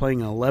 and then we're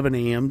playing at 11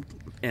 a.m.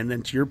 And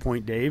then to your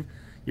point, Dave,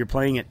 you're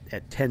playing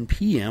at 10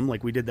 p.m.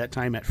 like we did that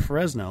time at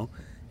Fresno,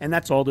 and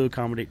that's all to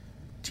accommodate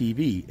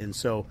TV. And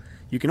so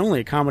you can only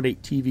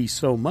accommodate TV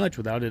so much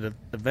without it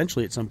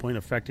eventually at some point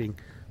affecting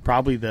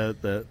probably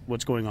the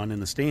what's going on in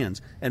the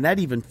stands. And that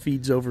even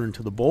feeds over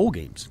into the bowl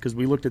games, because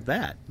we looked at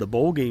that. The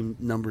bowl game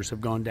numbers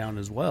have gone down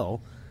as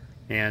well,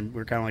 and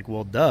we're kind of like,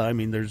 well, duh. I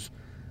mean,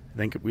 I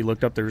think we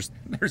looked up, there's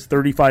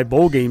 35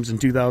 bowl games in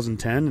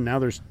 2010, and now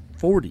there's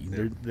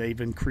 40.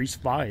 They've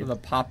increased 5. The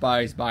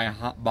Popeyes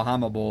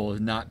Bahama Bowl is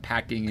not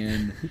packing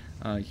in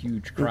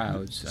huge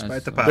crowds.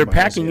 They're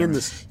packing in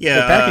the stadium.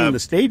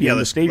 Yeah,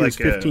 the stadium's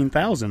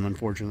 15,000,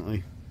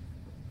 unfortunately.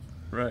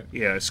 Right.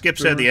 Yeah, Skip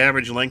said the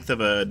average length of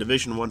a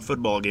Division I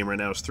football game right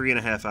now is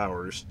 3.5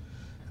 hours.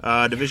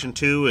 Division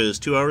II is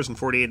 2 hours and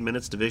 48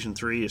 minutes. Division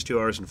III is 2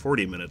 hours and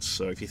 40 minutes.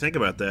 So if you think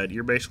about that,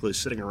 you're basically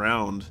sitting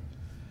around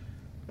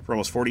for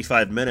almost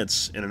 45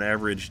 minutes in an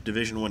average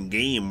Division I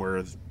game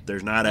where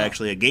there's not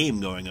actually a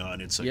game going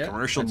on. It's a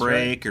commercial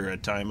break or a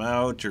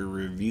timeout or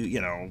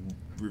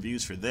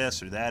reviews for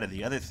this or that or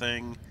the other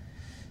thing.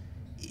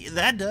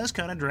 That does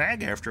kind of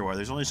drag after a while.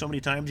 There's only so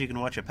many times you can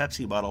watch a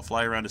Pepsi bottle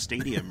fly around a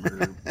stadium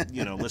or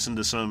listen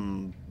to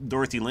some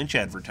Dorothy Lynch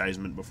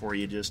advertisement before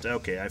you just,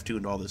 okay, I've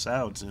tuned all this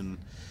out. And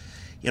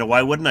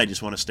why wouldn't I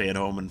just want to stay at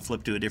home and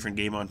flip to a different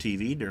game on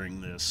TV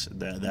during this?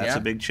 That's a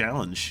big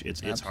challenge.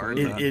 It's hard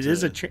not to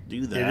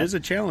do that. It is a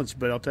challenge,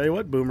 but I'll tell you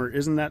what, Boomer,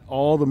 isn't that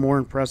all the more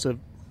impressive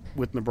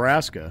with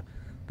Nebraska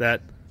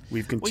that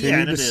we've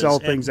continued to sell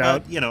things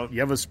out? You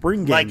have a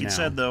spring game like you now.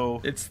 said,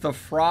 though. It's the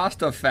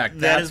Frost effect.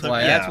 That's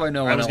why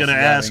no one else is I was going to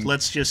ask,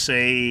 let's just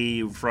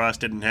say Frost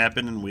didn't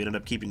happen and we ended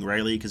up keeping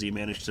Riley because he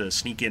managed to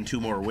sneak in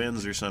 2 more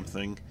wins or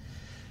something.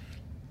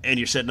 And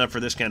you're setting up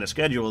for this kind of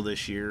schedule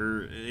this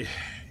year.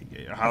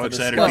 How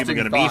excited are people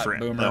going to be for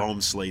the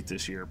home slate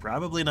this year?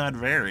 Probably not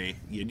very.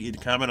 You'd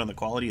comment on the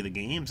quality of the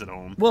games at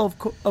home. Well,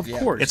 of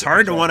course. It's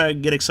hard to want to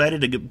get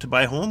excited to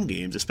buy home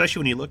games, especially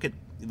when you look at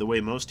the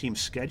way most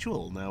teams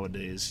schedule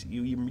nowadays.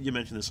 You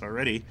mentioned this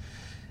already.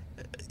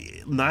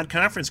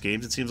 Non-conference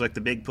games, it seems like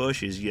the big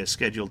push is you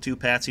schedule 2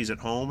 patsies at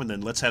home, and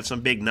then let's have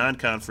some big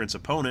non-conference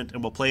opponent,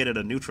 and we'll play it at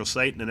a neutral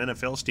site in an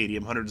NFL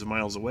stadium hundreds of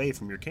miles away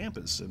from your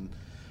campus. And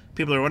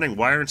people are wondering,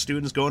 why aren't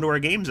students going to our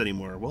games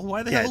anymore? Well,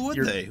 why the hell would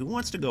they? Who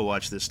wants to go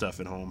watch this stuff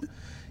at home?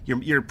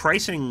 You're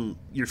pricing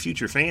your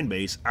future fan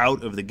base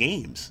out of the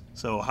games.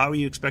 So how are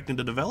you expecting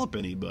to develop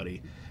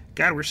anybody?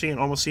 God, we're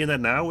almost seeing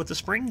that now with the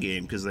spring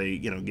game, because they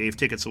gave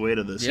tickets away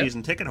to the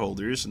season ticket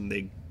holders, and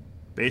they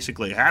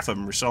basically half of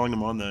them were selling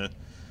them on the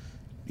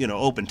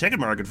open ticket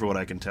market, for what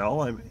I can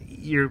tell.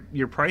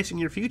 you're pricing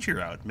your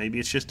future out. Maybe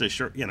it's just a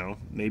short,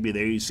 maybe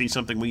they see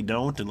something we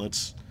don't, and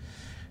let's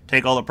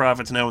take all the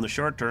profits now in the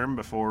short term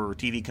before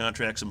TV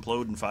contracts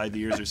implode in 5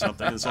 years or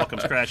something, and this all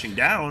comes crashing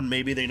down.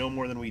 Maybe they know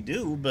more than we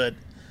do, but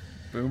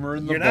Boomer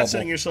in the you're bubble. not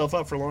setting yourself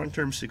up for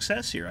long-term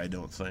success here, I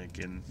don't think.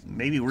 And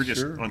maybe we're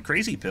just on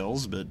crazy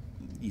pills, but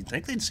you'd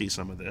think they'd see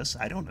some of this.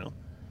 I don't know.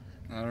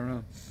 I don't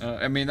know.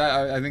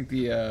 I think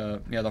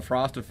the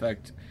Frost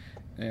effect.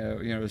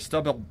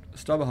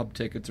 StubHub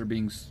tickets are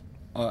being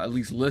at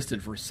least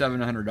listed for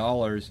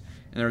 $700, and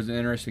there's an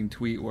interesting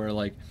tweet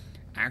where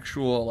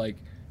actual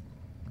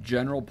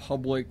general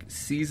public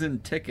season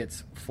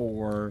tickets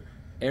for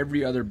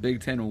every other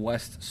Big Ten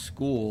West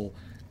school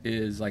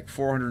is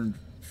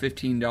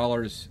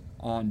 $415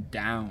 on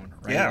down,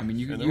 right? Yeah. I mean,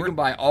 you can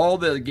buy all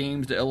the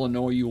games to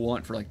Illinois you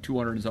want for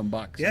 $200 and some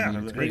bucks. Yeah, I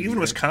mean, it's crazy, even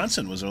right?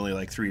 Wisconsin was only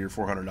 $300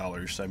 or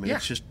 $400. I mean,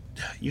 it's just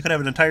you could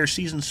have an entire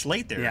season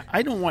slate there. Yeah,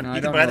 I don't want.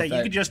 You could buy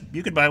that.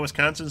 You could buy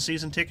Wisconsin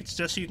season tickets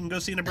just so you can go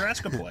see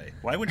Nebraska play.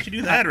 Why wouldn't you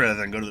do that rather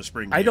than go to the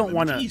spring game? I don't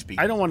want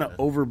to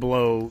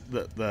overblow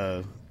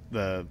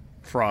the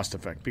Frost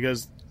effect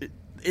because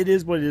it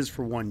is what it is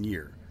for 1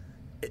 year.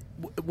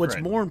 What's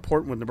more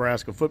important with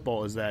Nebraska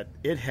football is that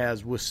it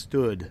has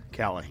withstood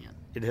Callahan.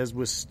 It has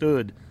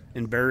withstood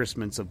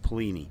embarrassments of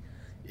Pelini.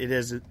 It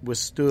has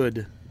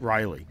withstood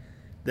Riley.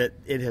 That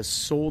it has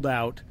sold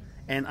out.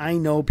 And I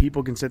know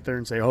people can sit there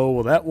and say, oh,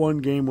 well, that one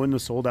game wouldn't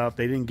have sold out.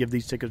 They didn't give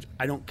these tickets.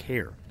 I don't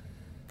care.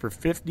 For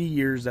 50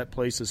 years, that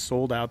place has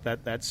sold out,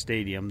 that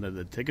stadium.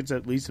 The tickets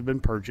at least have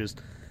been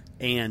purchased.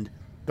 And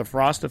the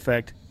Frost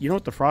effect, you know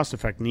what the Frost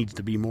effect needs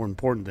to be more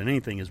important than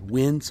anything is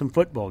win some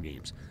football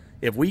games.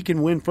 If we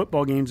can win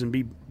football games and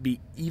be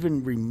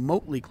even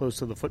remotely close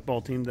to the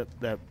football team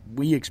that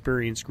we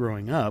experienced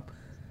growing up,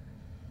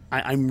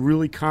 I'm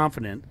really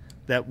confident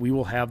that we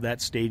will have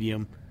that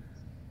stadium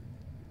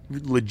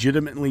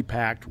legitimately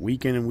packed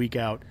week in and week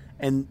out.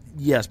 And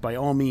yes, by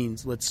all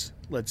means,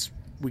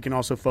 we can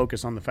also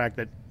focus on the fact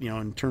that,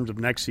 in terms of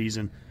next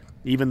season,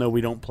 even though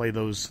we don't play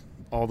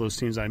all those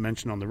teams I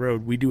mentioned on the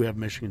road, we do have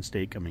Michigan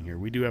State coming here.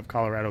 We do have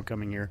Colorado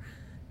coming here.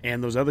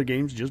 And those other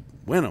games, just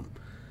win them.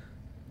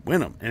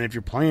 And if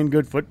you're playing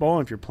good football,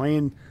 if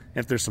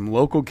there's some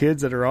local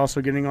kids that are also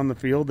getting on the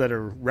field that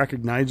are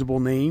recognizable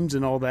names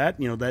and all that,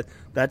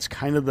 that's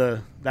kind of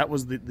that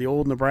was the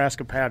old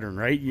Nebraska pattern,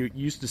 right? You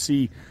used to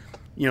see,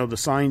 the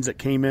signs that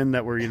came in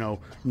that were,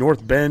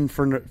 North Bend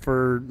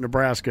for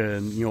Nebraska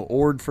and,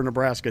 Ord for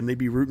Nebraska, and they'd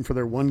be rooting for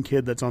their one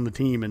kid that's on the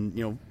team, and,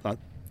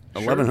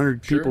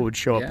 1,100 people would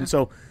show up. And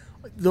so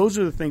those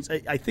are the things.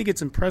 I think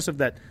it's impressive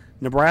that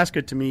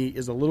Nebraska, to me,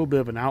 is a little bit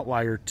of an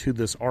outlier to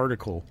this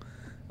article.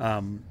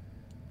 And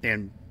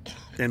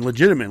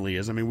legitimately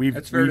is. I mean,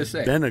 we've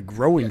been a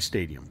growing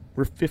stadium.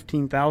 We're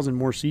 15,000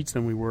 more seats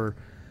than we were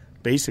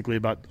basically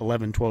about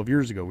 11, 12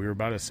 years ago. We were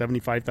about a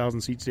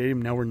 75,000 seat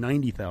stadium. Now we're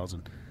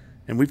 90,000.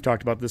 And we've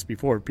talked about this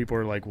before. People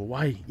are like,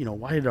 well,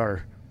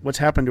 what's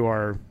happened to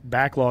our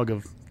backlog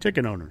of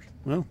ticket owners?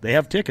 Well, they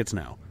have tickets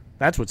now.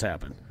 That's what's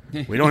happened.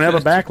 We don't have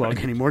a backlog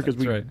anymore because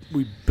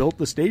we built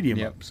the stadium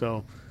up.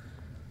 So,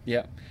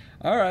 yeah.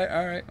 All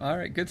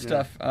right. Good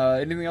stuff.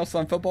 Anything else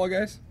on football,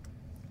 guys?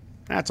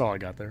 That's all I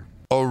got there.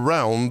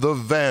 Around the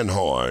Van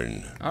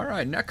Horn. All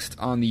right, next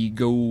on the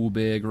Go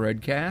Big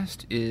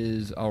Redcast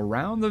is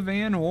Around the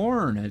Van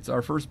Horn. It's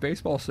our first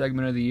baseball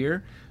segment of the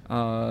year.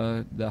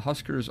 The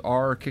Huskers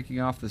are kicking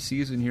off the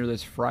season here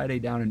this Friday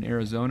down in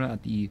Arizona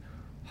at the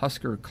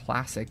Husker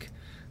Classic.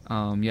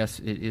 Yes,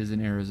 it is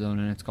in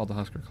Arizona, and it's called the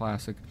Husker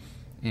Classic.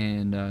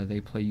 And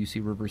they play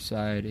UC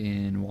Riverside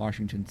in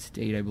Washington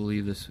State, I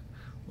believe, this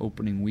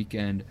opening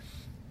weekend.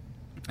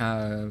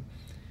 I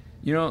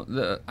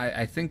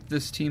think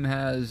this team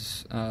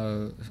has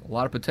a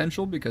lot of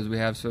potential because we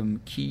have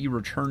some key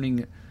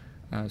returning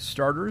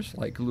starters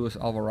like Luis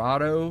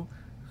Alvarado,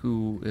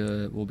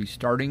 who will be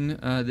starting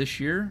this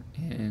year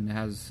and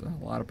has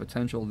a lot of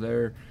potential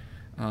there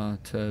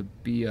to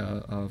be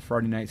a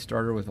Friday night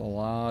starter with a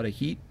lot of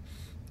heat.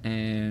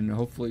 And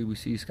hopefully we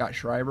see Scott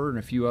Schreiber and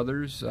a few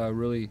others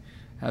really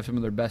have some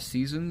of their best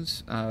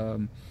seasons.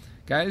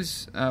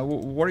 Guys,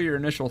 what are your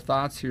initial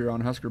thoughts here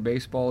on Husker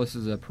baseball? This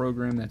is a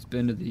program that's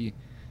been to the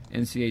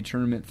NCAA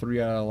tournament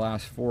 3 out of the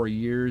last 4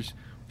 years.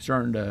 We're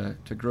starting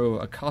to grow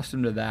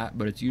accustomed to that,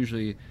 but it's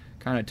usually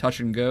kind of touch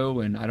and go,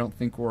 and I don't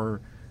think we're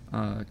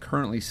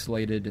currently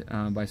slated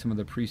by some of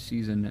the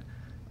preseason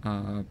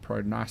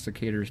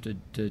prognosticators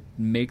to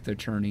make the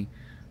tourney.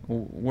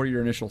 What are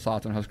your initial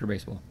thoughts on Husker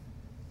baseball?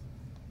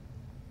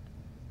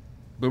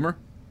 Boomer?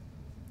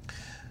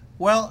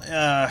 Well,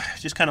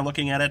 just kind of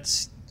looking at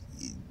it,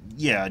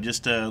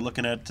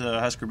 looking at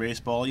Husker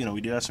baseball, we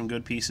do have some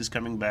good pieces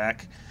coming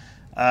back.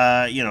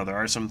 There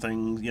are some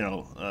things,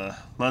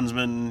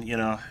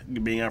 Lunsman,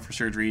 being out for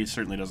surgery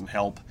certainly doesn't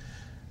help.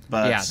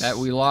 But that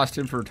we lost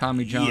him for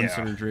Tommy John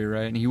surgery,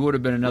 right? And he would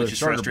have been another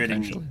starter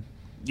potentially.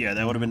 Yeah,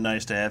 that would have been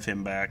nice to have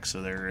him back.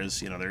 So there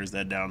is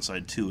that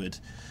downside to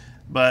it.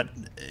 But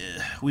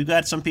we've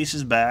got some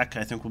pieces back.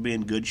 I think we'll be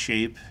in good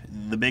shape.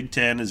 The Big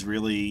Ten is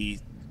really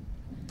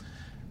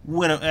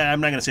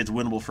I'm not going to say it's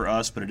winnable for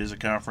us, but it is a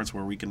conference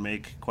where we can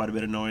make quite a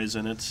bit of noise,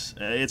 and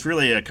it's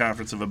really a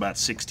conference of about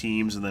 6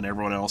 teams, and then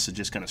everyone else is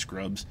just kind of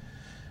scrubs.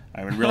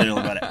 I mean, really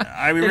only about.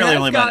 I mean, really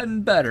only about.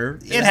 Gotten better.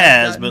 It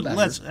has, but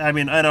I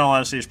mean, I know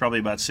honestly, there's probably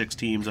about 6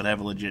 teams that have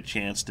a legit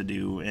chance to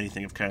do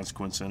anything of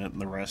consequence in it, and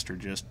the rest are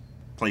just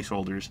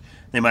placeholders.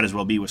 They might as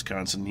well be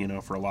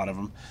Wisconsin, for a lot of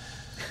them.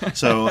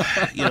 So,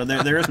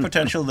 there is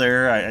potential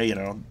there.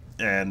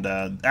 And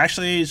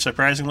actually,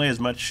 surprisingly, as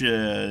much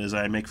as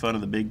I make fun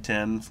of the Big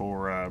Ten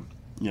for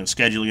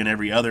scheduling in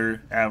every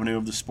other avenue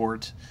of the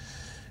sport,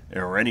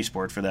 or any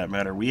sport for that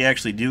matter, we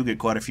actually do get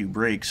quite a few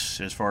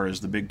breaks as far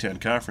as the Big Ten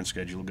conference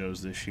schedule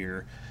goes this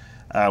year.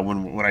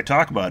 When I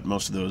talk about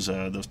most of those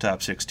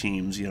top 6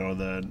 teams,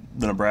 the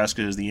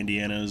Nebraskas, the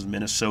Indianas,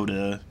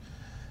 Minnesota,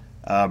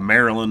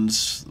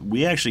 Maryland's,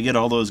 we actually get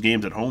all those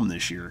games at home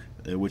this year,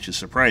 which is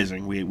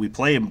surprising. We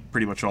play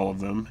pretty much all of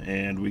them,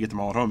 and we get them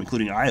all at home,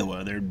 including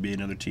Iowa. There'd be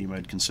another team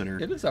I'd consider.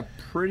 It is a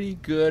pretty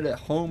good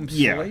home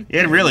slate.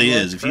 Yeah, it really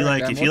is. If you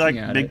like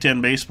Big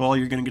Ten baseball,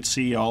 you're going to get to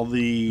see all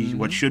the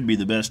what should be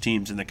the best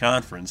teams in the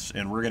conference,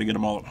 and we're going to get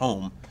them all at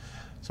home.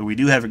 So we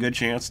do have a good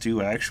chance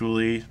to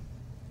actually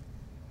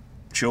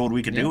show what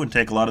we can do and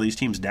take a lot of these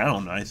teams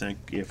down. I think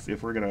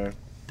if we're going to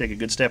take a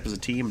good step as a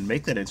team and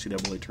make that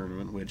NCAA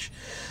tournament, which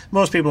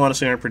most people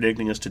honestly aren't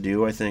predicting us to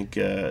do. I think,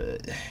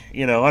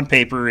 on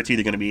paper, it's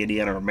either going to be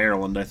Indiana or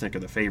Maryland, I think, are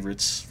the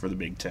favorites for the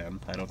Big Ten.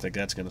 I don't think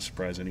that's going to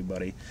surprise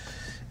anybody.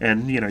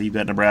 And, you've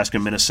got Nebraska,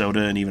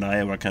 Minnesota, and even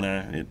Iowa kind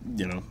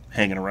of,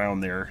 hanging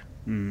around there.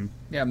 Mm.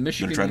 Yeah,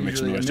 Michigan. Try to make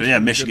some noise.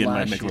 Michigan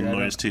might make a little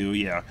noise too.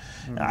 Yeah,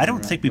 I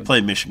don't think we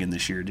play Michigan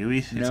this year, do we?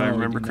 If I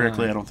remember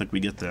correctly, I don't think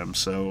we get them.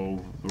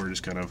 So we're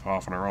just kind of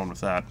off on our own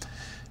with that.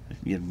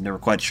 You're never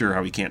quite sure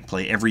how we can't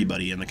play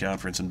everybody in the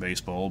conference in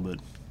baseball, but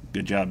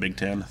good job, Big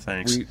Ten.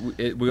 Thanks.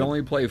 We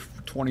only play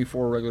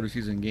 24 regular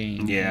season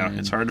games. Yeah,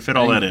 it's hard to fit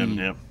all that in.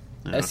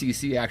 Yeah.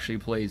 SEC actually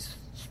plays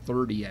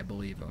 30, I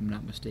believe, if I'm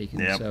not mistaken.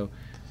 Yep. So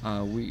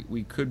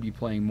we could be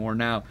playing more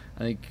now.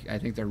 I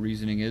think their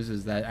reasoning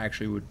is that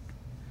actually would,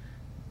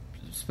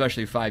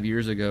 especially 5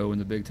 years ago when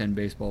the Big Ten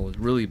baseball was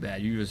really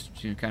bad, you just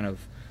kind of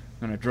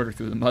drug her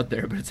through the mud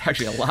there, but it's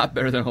actually a lot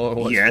better than what it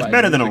was. Yeah, it's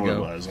better than what it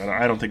was.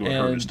 I don't think it would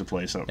hurt us to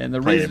play something. And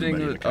the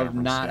reasoning of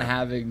not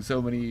having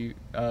so many,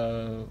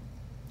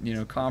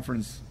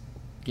 conference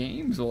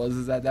games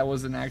was that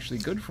wasn't actually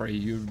good for you.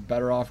 You're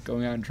better off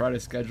going out and try to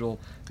schedule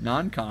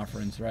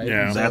non-conference, right?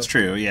 Yeah, that's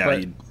true.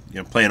 Yeah,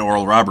 playing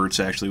Oral Roberts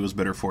actually was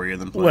better for you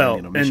than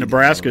playing. And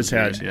Nebraska's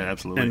had,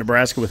 absolutely. And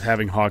Nebraska with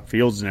having Hawks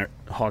Field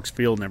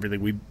and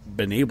everything, we've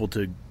been able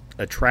to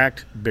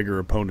attract bigger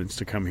opponents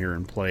to come here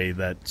and play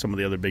that some of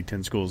the other Big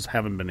Ten schools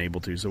haven't been able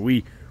to. So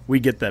we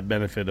get that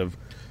benefit of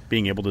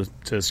being able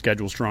to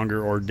schedule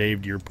stronger, or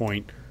Dave, to your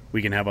point,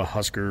 we can have a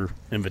Husker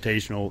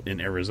Invitational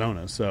in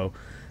Arizona. So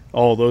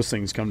all those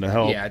things come to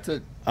help. Yeah, it's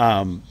a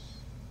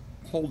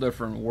whole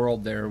different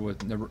world there with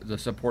the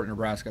support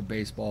Nebraska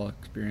baseball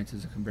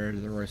experiences compared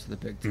to the rest of the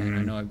Big Ten. Mm-hmm.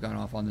 I know I've gone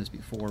off on this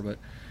before, but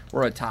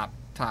we're a top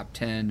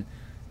 10,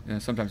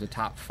 sometimes a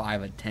top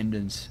 5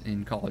 attendance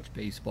in college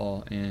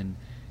baseball, and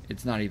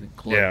it's not even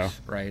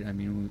close, right? I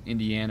mean,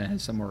 Indiana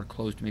has somewhere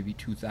close to maybe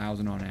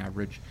 2,000 on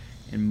average,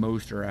 and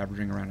most are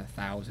averaging around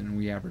 1,000, and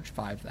we average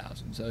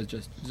 5,000. So it's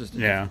just a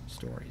different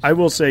story. I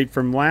will say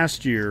from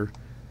last year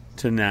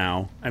to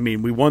now, I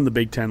mean, we won the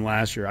Big Ten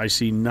last year. I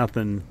see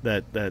nothing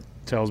that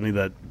tells me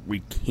that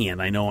we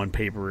can't. I know on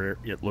paper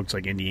it looks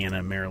like Indiana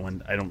and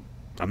Maryland.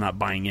 I'm not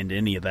buying into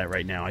any of that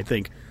right now. I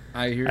think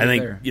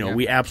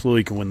we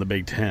absolutely can win the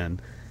Big Ten,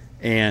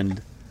 and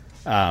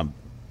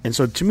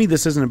so to me,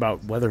 this isn't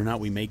about whether or not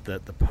we make the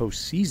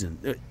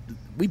postseason.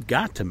 We've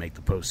got to make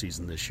the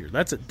postseason this year.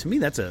 That's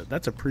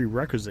a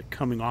prerequisite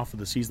coming off of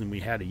the season we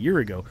had a year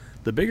ago.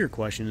 The bigger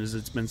question is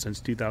it's been since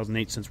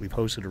 2008 since we've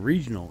hosted a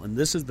regional, and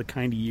this is the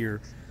kind of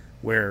year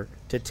where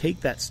to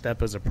take that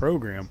step as a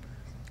program,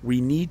 we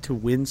need to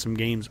win some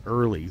games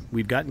early.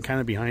 We've gotten kind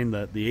of behind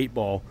the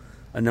 8-ball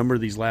a number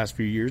of these last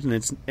few years, and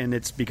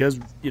it's because,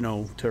 to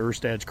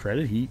Erstad's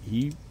credit,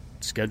 he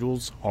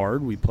schedules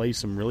hard. We play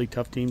some really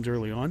tough teams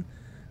early on.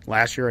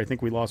 Last year, I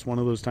think we lost one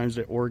of those times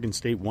at Oregon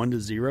State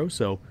 1-0.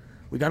 So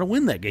we got to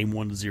win that game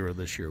 1-0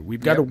 this year. We've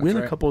got to win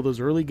a couple of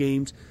those early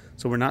games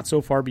so we're not so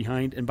far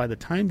behind. And by the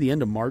time the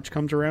end of March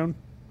comes around,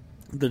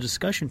 the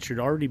discussion should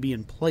already be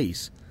in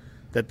place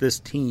that this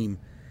team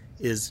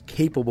is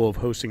capable of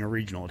hosting a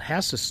regional. It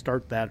has to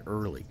start that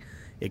early.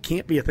 It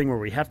can't be a thing where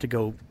we have to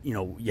go,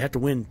 you have to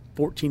win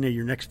 14 of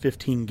your next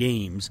 15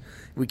 games.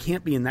 We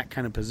can't be in that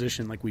kind of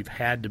position like we've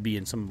had to be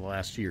in some of the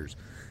last years.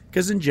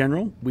 Because in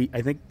general,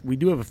 I think we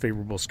do have a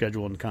favorable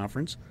schedule in the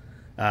conference.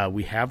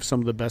 We have some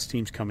of the best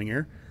teams coming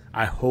here.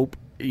 I hope,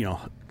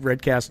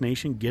 Redcast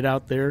Nation, get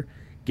out there,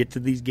 get to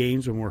these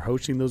games when we're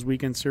hosting those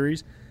weekend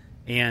series,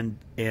 and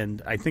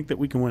I think that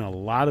we can win a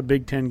lot of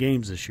Big Ten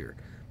games this year.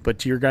 But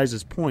to your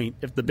guys' point,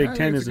 if the Big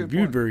Ten isn't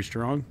viewed very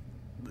strong,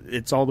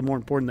 it's all the more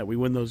important that we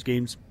win those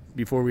games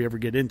before we ever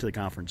get into the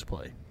conference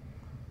play.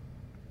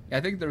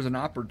 I think there's an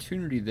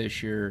opportunity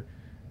this year,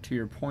 to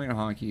your point,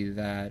 Honky,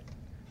 that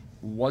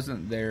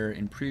wasn't there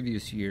in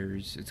previous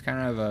years. It's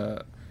kind of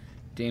a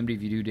damned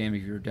if you do, damned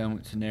if you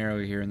don't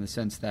scenario here, in the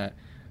sense that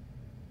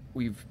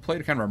we've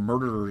played kind of a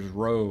murderer's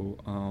row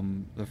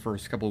the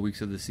first couple of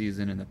weeks of the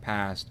season in the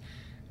past.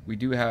 We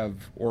do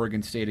have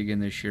Oregon State again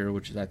this year,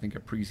 which is, I think,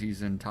 a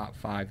preseason top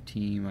 5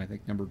 team. I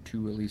think number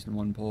 2 at least in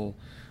one poll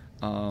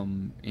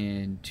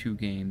in 2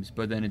 games.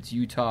 But then it's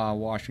Utah,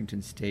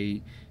 Washington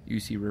State,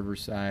 UC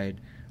Riverside.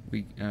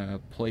 We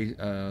play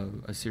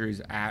a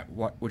series at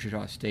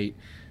Wichita State.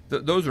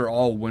 Those are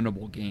all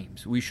winnable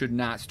games. We should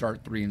not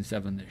start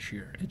 3-7 this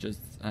year.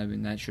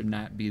 That should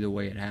not be the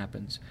way it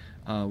happens.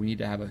 We need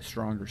to have a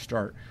stronger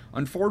start.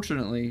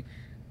 Unfortunately,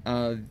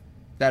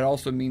 that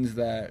also means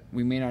that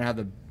we may not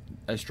have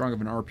as strong of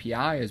an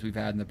RPI as we've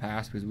had in the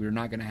past, because we're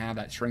not going to have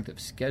that strength of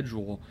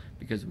schedule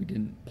because we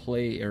didn't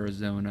play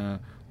Arizona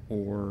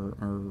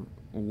or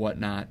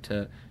whatnot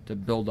to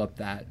build up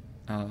that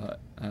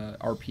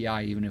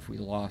RPI, even if we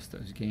lost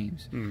those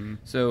games. Mm-hmm.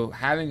 So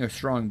having a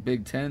strong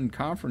Big Ten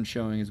conference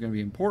showing is going to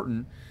be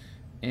important,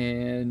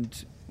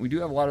 and we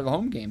do have a lot of the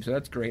home games, so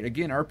that's great.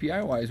 Again,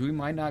 RPI-wise, we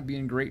might not be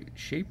in great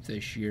shape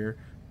this year,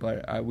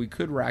 but we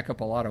could rack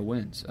up a lot of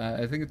wins.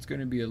 I think it's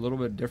going to be a little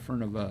bit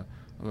different of a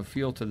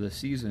feel to the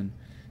season.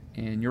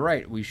 And you're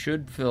right, we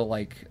should feel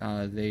like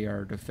they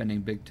are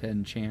defending Big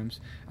Ten champs.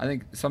 I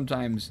think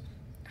sometimes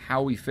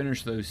how we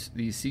finish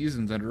these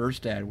seasons under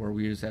Erstad, where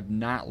we just have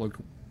not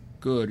looked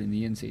good in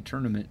the NCAA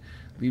tournament,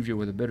 leaves you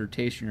with a bitter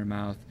taste in your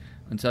mouth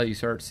until you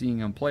start seeing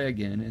them play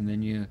again, and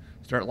then you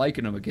start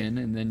liking them again,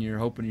 and then you're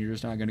hoping you're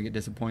just not going to get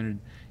disappointed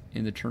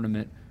in the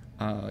tournament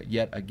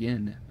yet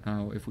again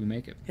if we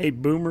make it. Hey,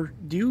 Boomer,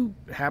 do you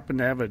happen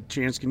to have a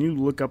chance? Can you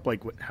look up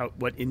like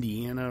what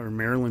Indiana or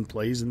Maryland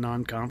plays in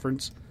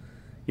non-conference?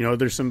 You know,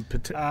 there's some.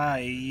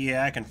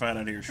 Yeah, I can find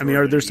out here. I mean,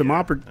 are there some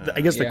I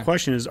guess the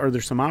question is, are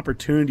there some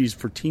opportunities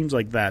for teams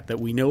like that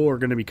we know are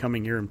going to be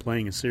coming here and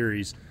playing a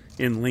series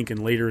in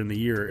Lincoln later in the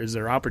year? Is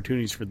there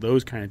opportunities for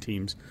those kind of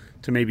teams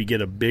to maybe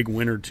get a big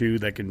win or two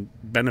that can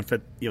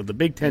benefit? You know, the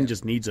Big Ten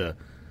just needs an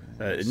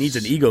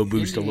ego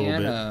boost a little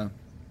bit.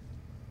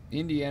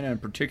 Indiana in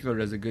particular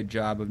does a good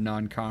job of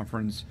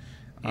non-conference.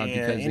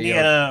 Because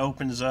Indiana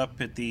opens up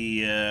at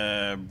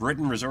the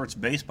Britain Resorts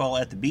Baseball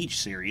at the Beach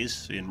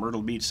series in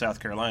Myrtle Beach,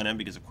 South Carolina,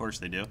 because of course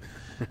they do,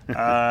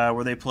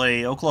 where they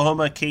play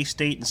Oklahoma,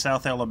 K-State, and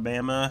South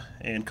Alabama,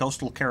 and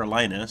Coastal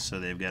Carolina. So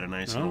they've got a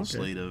nice little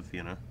slate of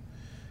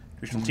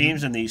traditional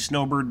teams. In the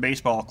Snowbird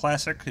Baseball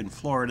Classic in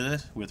Florida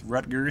with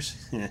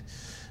Rutgers,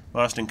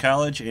 Boston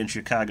College, and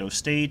Chicago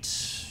State.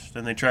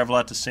 Then they travel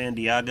out to San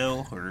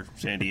Diego, or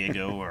San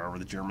Diego, or however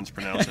the Germans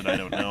pronounce it, I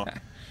don't know.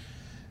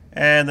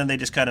 And then they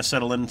just kind of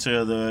settle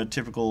into the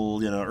typical,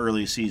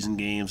 early season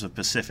games of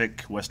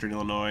Pacific, Western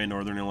Illinois,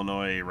 Northern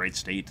Illinois, Wright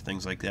State,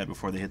 things like that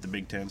before they hit the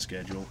Big Ten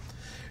schedule.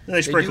 And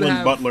they sprinkle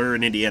in Butler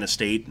and Indiana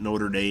State,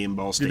 Notre Dame,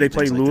 Ball State. Do they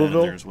play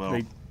Louisville? Like there as well.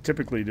 They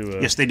typically do.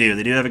 Yes, they do.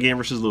 They do have a game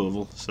versus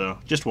Louisville, so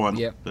just one.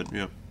 Yep. But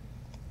yeah.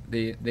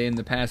 They in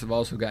the past have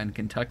also gotten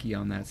Kentucky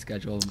on that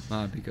schedule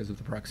because of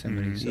the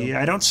proximity. Mm-hmm. So. Yeah,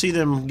 I don't see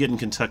them getting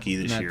Kentucky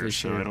this year,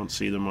 so I don't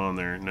see them on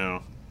there.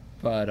 No.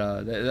 But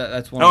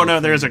that's one. Oh no,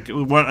 there's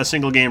a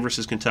single game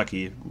versus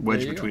Kentucky,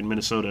 wedged between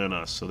Minnesota and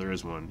us. So there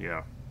is one.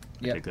 Yeah,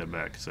 take that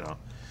back. So,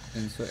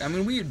 and so I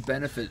mean, we would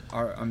benefit.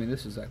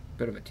 This is a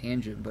bit of a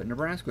tangent, but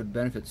Nebraska would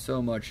benefit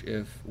so much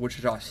if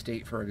Wichita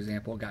State, for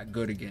example, got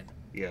good again.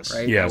 Yes.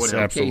 Right. Yes,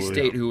 absolutely.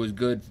 K-State, who was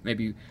good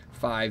maybe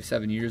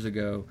 5-7 years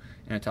ago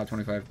in a top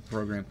 25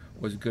 program,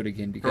 was good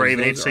again. Because or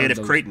even say it if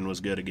Creighton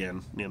was good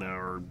again,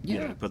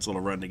 puts a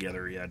little run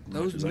together. Yeah,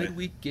 those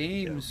midweek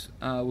games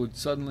would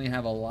suddenly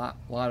have a lot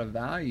of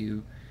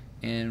value,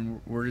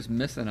 and we're just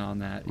missing on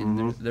that.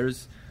 And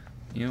there's,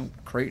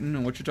 Creighton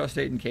and Wichita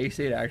State and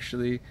K-State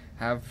actually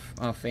have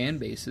fan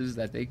bases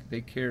that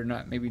they care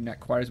maybe not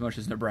quite as much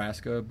as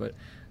Nebraska, but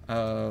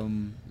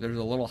there's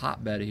a little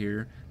hotbed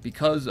here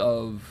because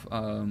of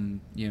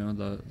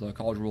the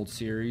College World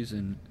Series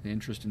and the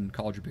interest in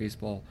college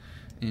baseball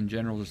in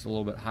general, just a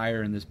little bit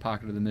higher in this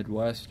pocket of the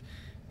Midwest,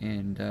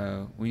 and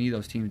we need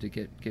those teams to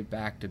get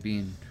back to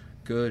being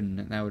good,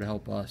 and that would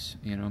help us.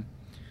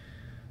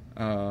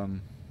 All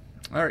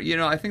right,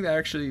 I think that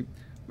actually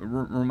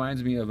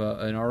reminds me of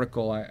an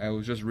article I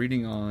was just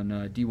reading on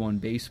D1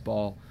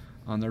 Baseball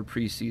on their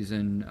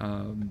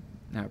preseason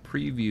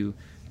preview,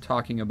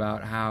 talking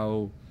about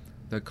how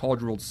the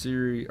College World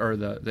Series or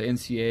the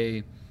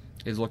NCAA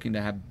is looking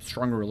to have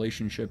stronger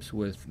relationships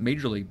with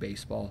Major League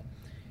Baseball,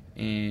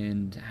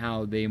 and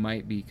how they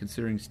might be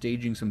considering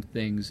staging some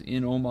things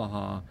in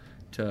Omaha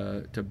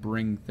to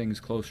bring things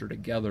closer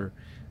together.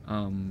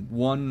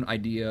 One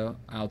idea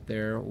out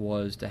there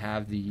was to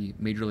have the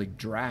Major League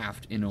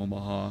Draft in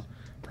Omaha,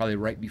 probably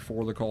right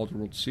before the College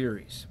World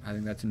Series. I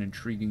think that's an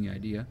intriguing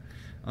idea.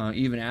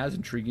 Even as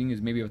intriguing is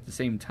maybe at the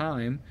same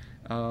time,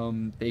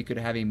 they could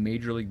have a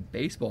Major League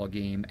Baseball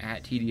game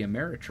at TD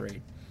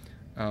Ameritrade.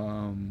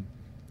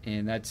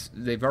 And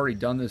they've already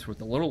done this with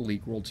the Little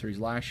League World Series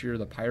last year.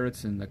 The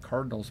Pirates and the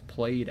Cardinals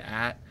played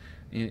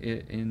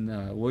in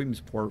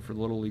Williamsport for the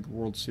Little League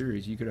World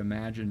Series. You could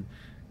imagine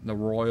the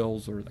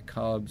Royals or the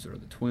Cubs or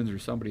the Twins or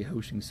somebody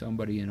hosting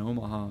somebody in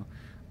Omaha,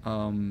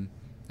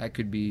 that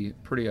could be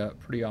pretty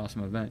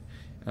awesome event.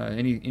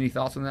 Any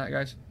thoughts on that,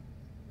 guys?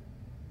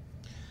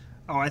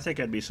 Oh, I think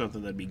that'd be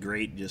something that'd be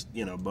great, just,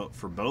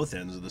 for both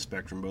ends of the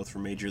spectrum, both for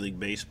Major League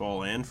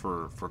Baseball and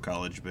for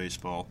college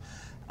baseball.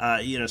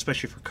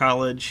 Especially for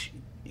college,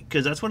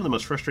 because that's one of the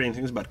most frustrating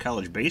things about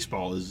college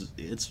baseball is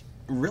it's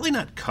really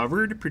not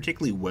covered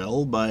particularly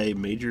well by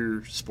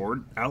major sport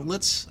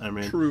outlets. I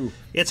mean, True.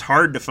 It's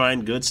hard to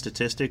find good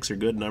statistics or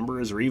good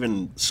numbers or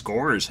even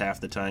scores half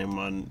the time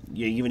on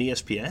even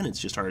ESPN. It's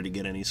just hard to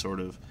get any sort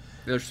of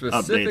There's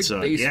specific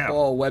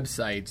baseball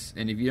websites,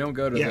 and if you don't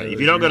go to those, if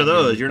you don't go to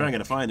those, you're not going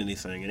to find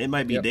anything. And it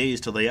might be days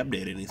till they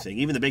update anything.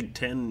 Even the Big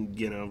Ten,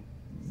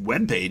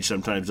 webpage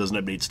sometimes doesn't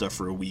update stuff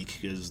for a week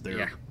because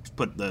they're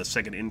put the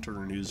second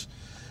intern who's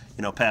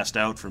passed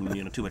out from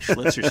too much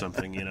Schlitz or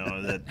something,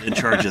 that in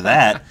charge of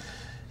that.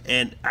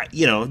 And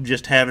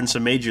just having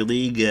some major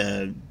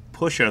league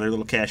push on their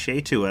little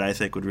cachet to it, I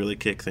think would really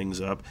kick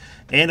things up.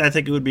 And I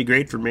think it would be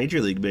great for Major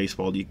League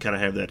Baseball. You kind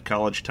of have that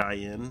college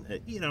tie-in.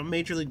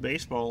 Major League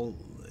Baseball,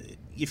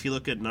 if you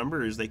look at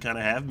numbers, they kind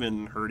of have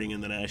been hurting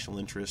in the national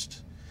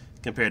interest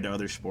compared to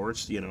other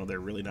sports. They're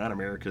really not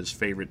America's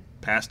favorite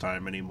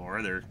pastime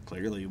anymore. They're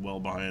clearly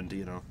well behind,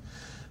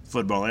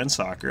 football and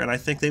soccer, and I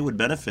think they would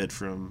benefit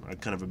from a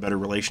kind of a better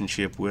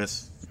relationship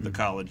with the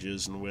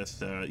colleges and with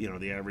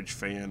the average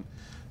fan,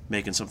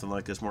 making something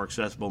like this more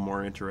accessible,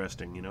 more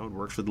interesting. It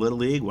works with Little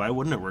League. Why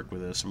wouldn't it work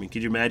with this? I mean,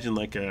 could you imagine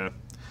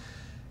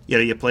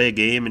you play a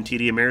game in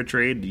TD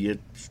Ameritrade, you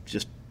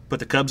just put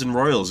the Cubs and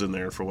Royals in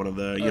there for one of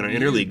the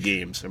interleague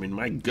games. I mean,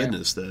 my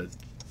goodness, that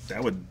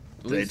would.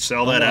 They'd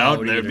sell that out,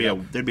 and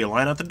there'd be a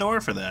line out the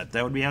door for that.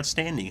 That would be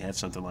outstanding. Have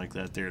something like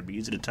that there. It'd be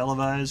easy to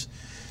televise.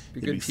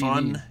 It'd be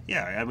fun.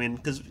 Yeah, I mean,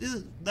 because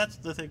that's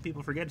the thing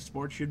people forget.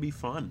 Sports should be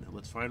fun.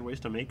 Let's find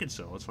ways to make it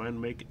so. Let's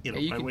find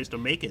ways to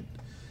make it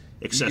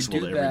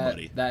accessible to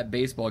everybody. That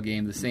baseball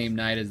game the same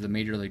night as the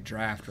Major League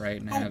Draft, right?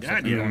 And have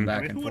something going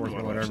back and forth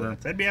or whatever.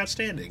 That'd be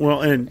outstanding.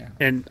 Well,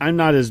 and I'm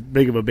not as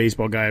big of a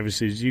baseball guy,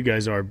 obviously, as you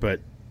guys are, but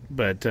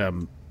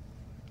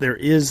there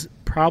is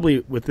probably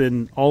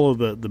within all of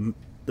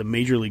the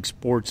Major League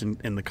sports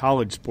and the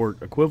college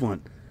sport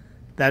equivalent,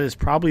 that is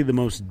probably the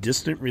most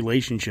distant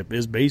relationship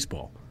is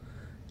baseball.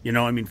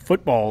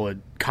 Football,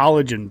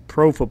 college and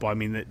pro football, I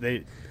mean,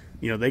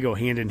 they go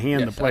hand in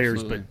hand, the players,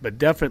 absolutely. but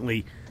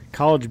definitely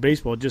college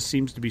baseball just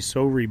seems to be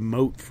so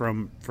remote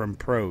from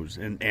pros.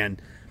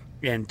 And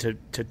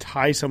to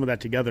tie some of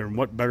that together, and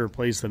what better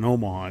place than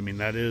Omaha? I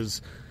mean, it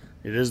is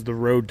the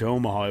road to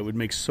Omaha. It would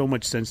make so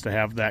much sense to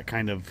have that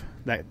kind of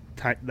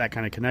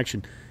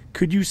connection.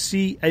 Could you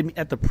see,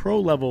 at the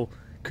pro level,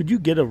 could you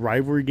get a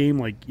rivalry game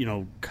like,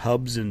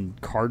 Cubs and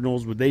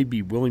Cardinals? Would they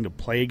be willing to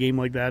play a game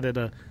like that at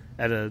a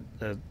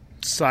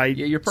side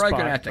you're probably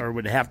going to have to, or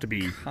would it have to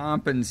be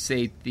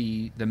compensate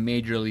the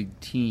major league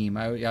team?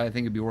 I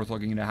think it'd be worth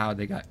looking into how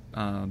they got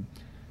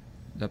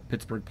the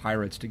Pittsburgh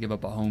Pirates to give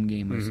up a home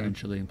game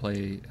essentially and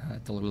play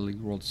at the Little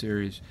League World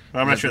Series.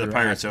 Well, I'm not sure the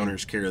Pirates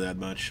owners care that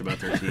much about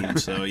their team.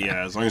 So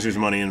as long as there's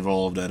money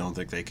involved, I don't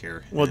think they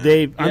care. Well,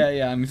 Dave,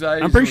 I'm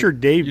pretty sure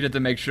Dave. You'd have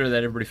to make sure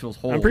that everybody feels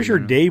whole. I'm pretty sure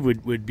Dave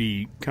would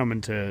be coming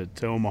to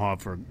Omaha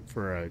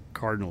for a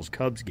Cardinals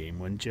Cubs game,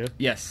 wouldn't you?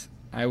 Yes,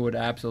 I would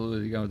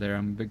absolutely go there.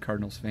 I'm a big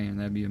Cardinals fan.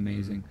 That'd be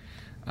amazing.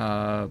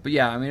 But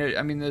yeah,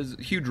 I mean, there's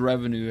huge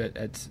revenue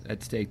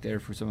at stake there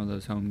for some of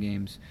those home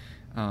games.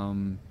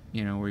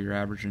 Where you're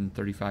averaging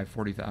 35,000,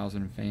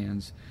 40,000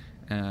 fans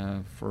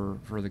for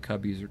the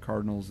Cubbies or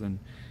Cardinals, and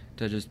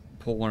to just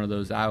pull one of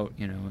those out,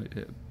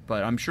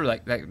 but I'm sure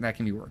that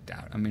can be worked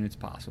out. I mean, it's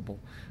possible.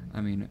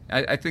 I mean,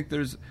 I think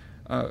there's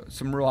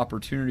some real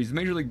opportunities.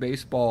 Major League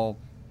Baseball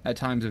at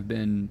times have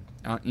been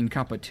in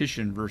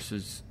competition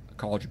versus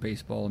college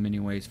baseball in many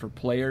ways for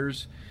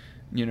players,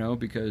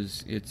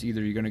 because it's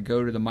either you're going to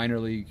go to the minor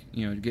league,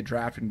 get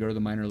drafted and go to the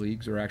minor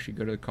leagues, or actually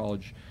go to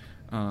college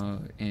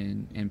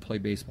and play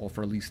baseball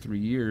for at least 3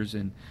 years.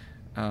 And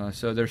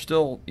so they're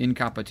still in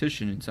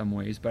competition in some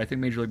ways, but I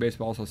think Major League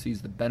Baseball also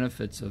sees the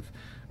benefits of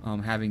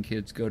having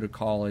kids go to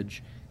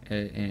college,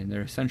 and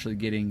they're essentially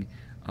getting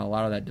a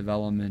lot of that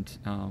development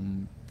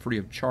free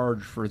of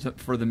charge for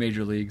the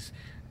major leagues,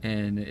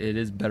 and it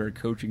is better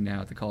coaching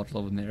now at the college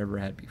level than they ever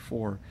had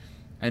before.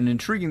 And an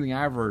intriguing thing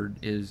I've heard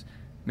is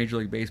Major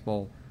League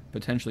Baseball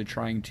potentially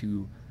trying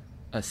to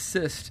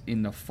assist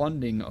in the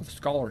funding of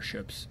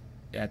scholarships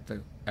at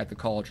the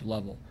college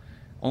level.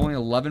 Only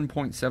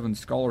 11.7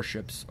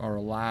 scholarships are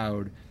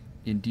allowed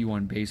in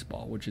D1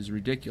 baseball, which is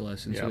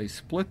ridiculous, and so they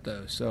split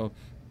those. So,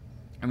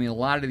 I mean, a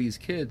lot of these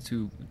kids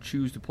who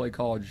choose to play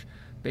college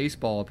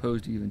baseball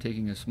opposed to even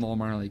taking a small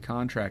minor league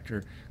contract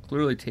are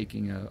clearly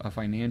taking a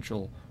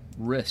financial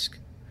risk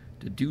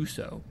to do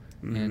so.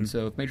 And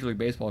so if Major League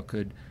Baseball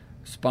could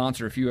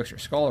sponsor a few extra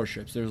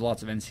scholarships, there's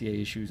lots of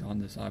NCAA issues on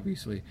this,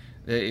 obviously.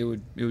 It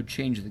would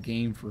change the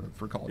game for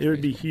college baseball. It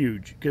would be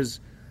huge,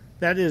 because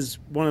that is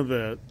one of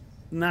the,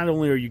 not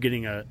only are you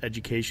getting an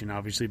education,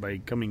 obviously, by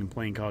coming and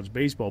playing college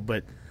baseball,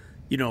 but,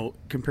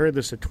 compare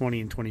this to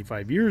 20 and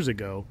 25 years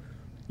ago,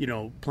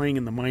 playing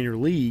in the minor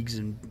leagues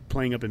and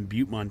playing up in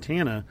Butte,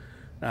 Montana,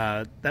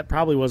 that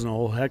probably wasn't a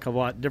whole heck of a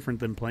lot different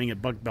than playing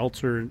at Buck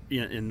Belzer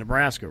in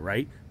Nebraska,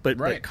 right?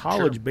 But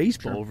college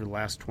baseball over the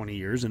last 20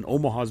 years, and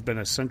Omaha's been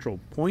a central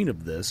point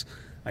of this,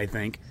 I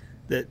think,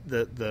 that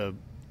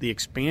the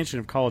expansion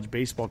of college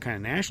baseball kind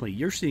of nationally,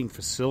 you're seeing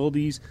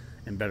facilities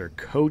and better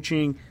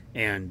coaching,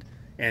 and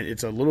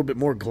it's a little bit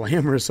more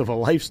glamorous of a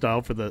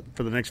lifestyle for the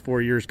next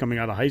 4 years coming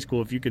out of high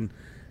school. If you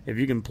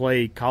can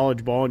play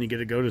college ball and you get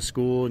to go to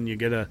school and you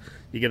get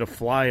to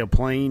fly a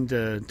plane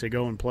to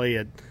go and play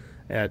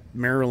at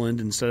Maryland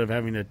instead of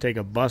having to take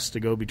a bus to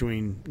go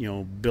between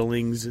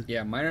Billings.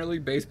 Yeah, minor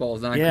league baseball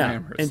is not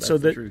glamorous. And that's so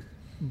the truth.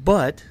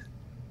 But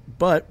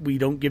we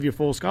don't give you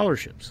full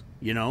scholarships,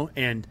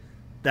 and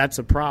that's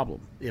a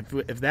problem.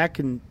 If that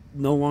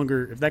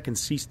can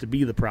cease to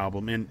be the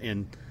problem,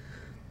 and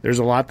there's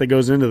a lot that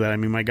goes into that. I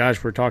mean, my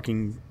gosh, we're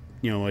talking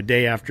a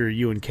day after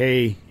UNK,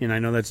 and I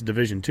know that's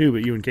Division II,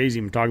 but UNK is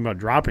even talking about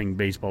dropping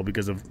baseball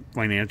because of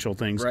financial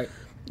things. Right.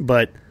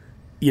 But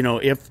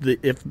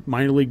if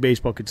minor league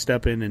baseball could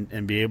step in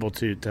and be able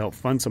to help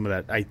fund some of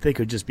that, I think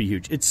it would just be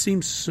huge. It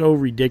seems so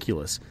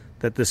ridiculous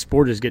that this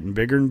sport is getting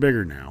bigger and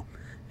bigger now,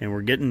 and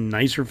we're getting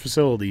nicer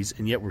facilities,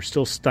 and yet we're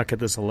still stuck at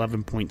this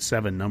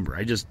 11.7 number.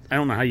 I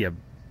don't know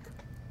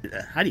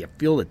how do you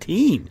field a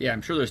team? Yeah,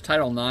 I'm sure there's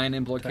Title IX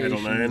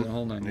implications. Title IX. And the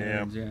whole nine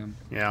yards.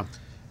 Yeah.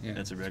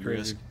 That's a big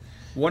risk.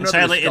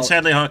 Sadly,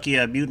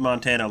 Honky, Butte,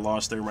 Montana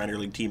lost their minor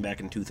league team back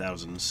in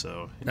 2000.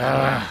 So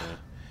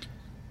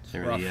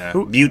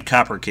Butte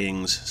Copper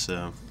Kings.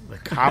 So the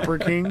Copper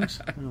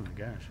Kings. Oh my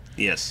gosh.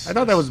 Yes. I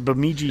thought that was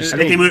Bemidji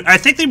State. I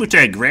think they moved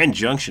to Grand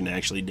Junction.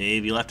 Actually,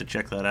 Dave, you'll have to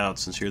check that out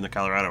since you're in the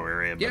Colorado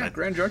area. But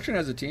Grand Junction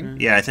has a team.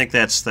 Yeah, I think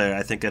that's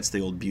the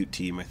old Butte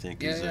team. I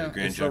think is Grand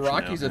it's Junction. The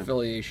Rockies now.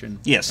 affiliation.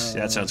 Yes,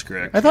 that sounds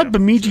correct. I thought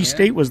Bemidji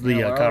State was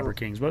the Copper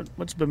Kings.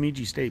 What's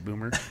Bemidji State,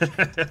 Boomer?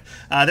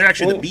 They're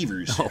actually the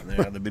Beavers.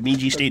 They're the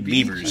Bemidji State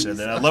Beavers. And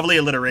a lovely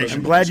alliteration.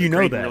 I'm glad you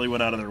know that. Really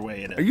went out of their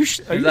way. Are you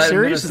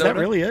serious? Is that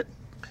really it?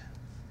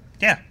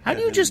 Yeah. How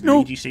do you just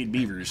know Bemidji State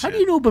Beavers? How do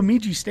you know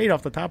Bemidji State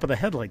off the top of the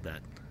head like that?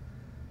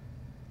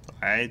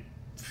 I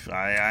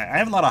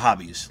have a lot of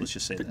hobbies. Let's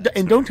just say that.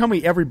 And don't tell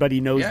me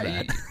everybody knows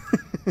that.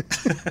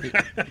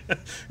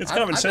 It's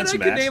common sense,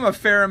 Matt. I could name a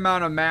fair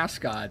amount of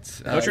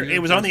mascots.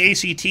 It was on the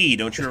ACT.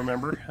 Don't you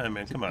remember? I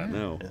mean, come on.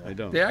 No, I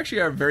don't. They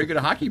actually are a very good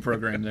hockey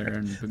program there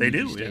in Bemidji They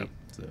do. State. Yeah.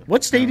 So,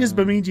 what state is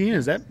Bemidji in?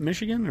 Is that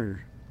Michigan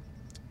or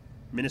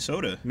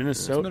Minnesota?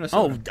 Minnesota.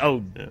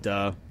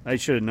 Duh! I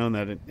should have known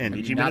that. And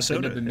Bemidji,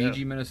 Minnesota.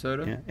 Bemidji,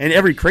 Minnesota. Yeah. And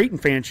every Creighton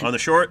fan should on the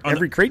shores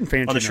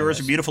of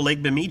of beautiful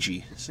Lake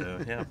Bemidji.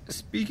 So yeah.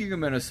 Speaking of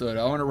Minnesota,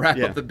 I want to wrap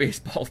up the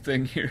baseball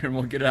thing here, and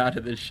we'll get out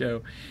of this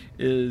show.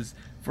 Is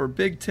for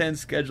Big Ten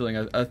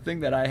scheduling, a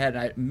thing that I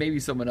had, maybe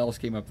someone else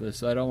came up with this,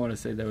 so I don't want to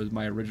say that was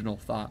my original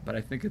thought, but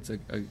I think it's a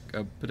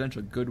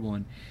potential good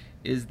one,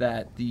 is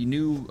that the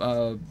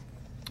new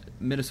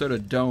Minnesota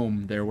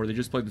Dome there, where they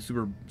just played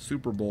the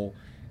Super Bowl,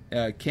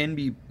 can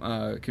be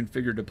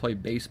configured to play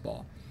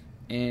baseball.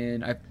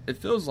 And it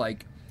feels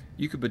like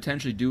you could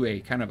potentially do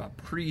a kind of a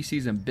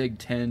preseason Big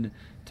Ten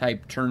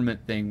type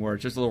tournament thing where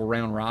it's just a little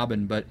round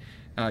robin, but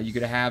you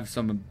could have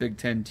some Big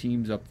Ten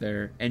teams up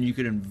there, and you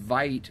could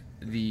invite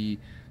the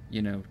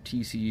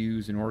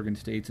TCUs and Oregon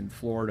States and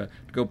Florida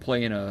to go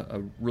play in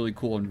a really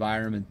cool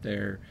environment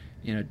there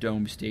in a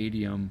dome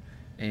stadium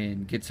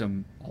and get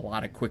a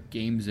lot of quick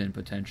games in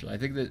potentially. I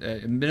think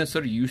that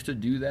Minnesota used to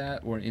do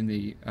that, or in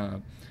the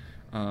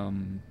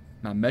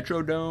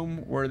Metro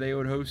Dome where they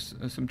would host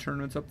some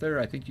tournaments up there.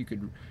 I think you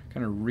could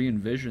kind of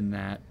re-envision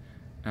that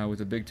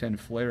with a Big Ten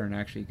flair and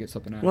actually get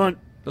something out of it.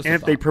 And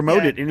if they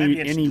promote it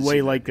any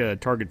way like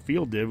Target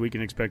Field did, we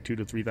can expect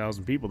 2,000 to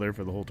 3,000 people there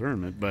for the whole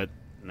tournament. But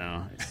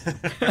no,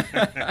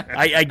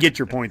 I get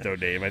your point though,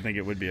 Dave. I think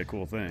it would be a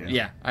cool thing.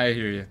 Yeah, I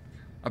hear you.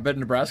 I bet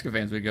Nebraska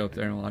fans would go up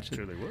there and watch it.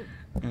 Sure they would.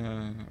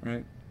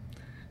 Right.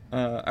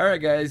 All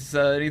right, guys.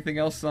 Anything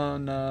else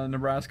on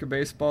Nebraska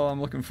baseball? I'm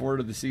looking forward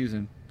to the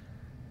season.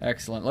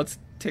 Excellent. Let's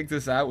take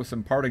this out with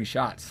some parting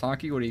shots.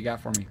 Honky, what do you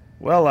got for me?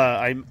 Well,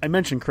 I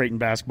mentioned Creighton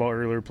basketball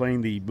earlier,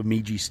 playing the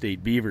Bemidji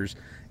State Beavers.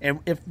 And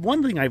if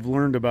one thing I've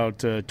learned about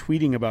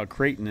tweeting about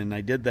Creighton, and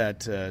I did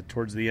that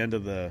towards the end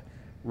of the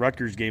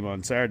Rutgers game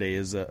on Saturday,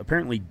 is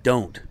apparently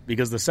don't.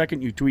 Because the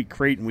second you tweet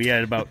Creighton, we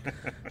had about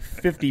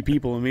 50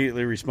 people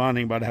immediately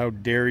responding about how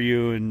dare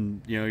you,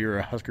 and you're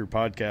a Husker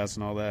podcast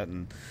and all that.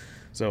 And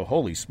so,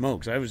 holy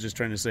smokes, I was just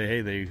trying to say,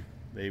 hey,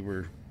 they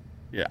were...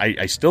 Yeah,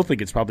 I still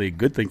think it's probably a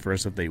good thing for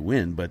us if they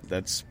win, but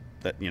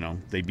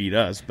they beat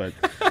us. But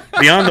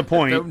beyond the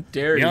point,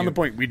 the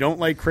point, we don't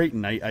like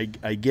Creighton. I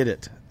get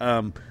it.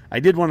 I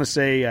did want to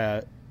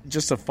say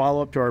just a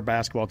follow up to our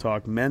basketball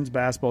talk. Men's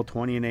basketball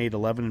 20-8,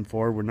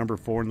 11-4. We're number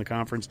 4 in the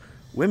conference.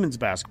 Women's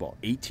basketball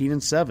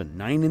 18-7,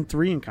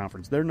 9-3 in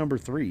conference. They're number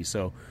 3.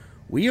 So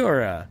we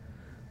are.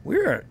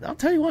 I'll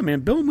tell you what,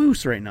 man. Bill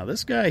Moose right now.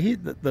 This guy,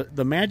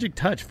 the magic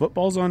touch.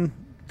 Football's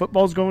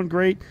going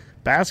great.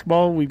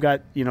 Basketball, we've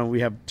got,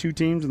 we have 2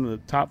 teams in the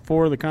top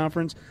 4 of the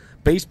conference.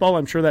 Baseball,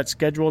 I'm sure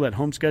that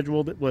home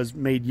schedule that was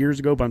made years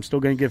ago, but I'm still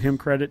going to give him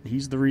credit.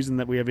 He's the reason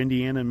that we have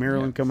Indiana and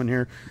Maryland coming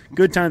here.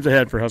 Good times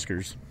ahead for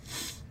Huskers.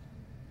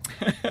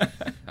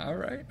 All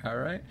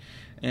right.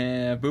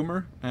 And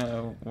Boomer,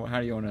 how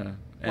do you want to?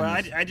 Well,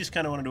 I just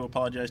kind of wanted to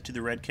apologize to the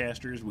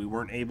Redcasters. We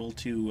weren't able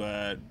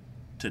to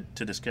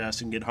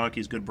discuss and get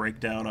Honky's good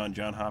breakdown on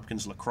John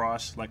Hopkins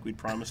lacrosse like we'd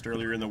promised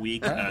earlier in the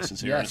week,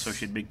 since you're an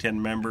Associate Big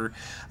Ten member.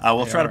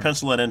 We'll try to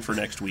pencil that in for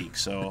next week.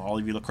 So all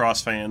of you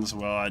lacrosse fans,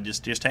 well,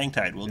 just hang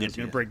tight. We'll get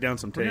to break down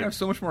some tape. We're going to have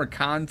so much more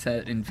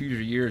content in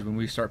future years when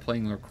we start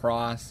playing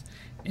lacrosse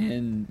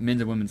and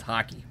men's and women's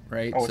hockey,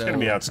 right? Oh, it's going to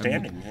be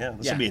outstanding.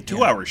 This will be a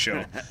 2-hour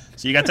show.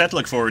 So you got that to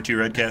look forward to,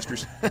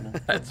 Redcasters.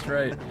 That's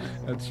right.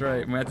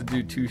 We have to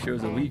do 2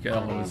 shows a week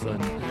all of a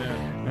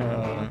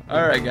sudden.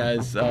 All right,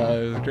 guys. It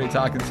was great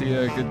talking to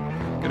you.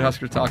 Good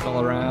Husker talk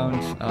all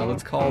around.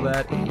 Let's call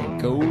that a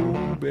Go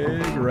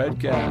Big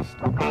Redcast.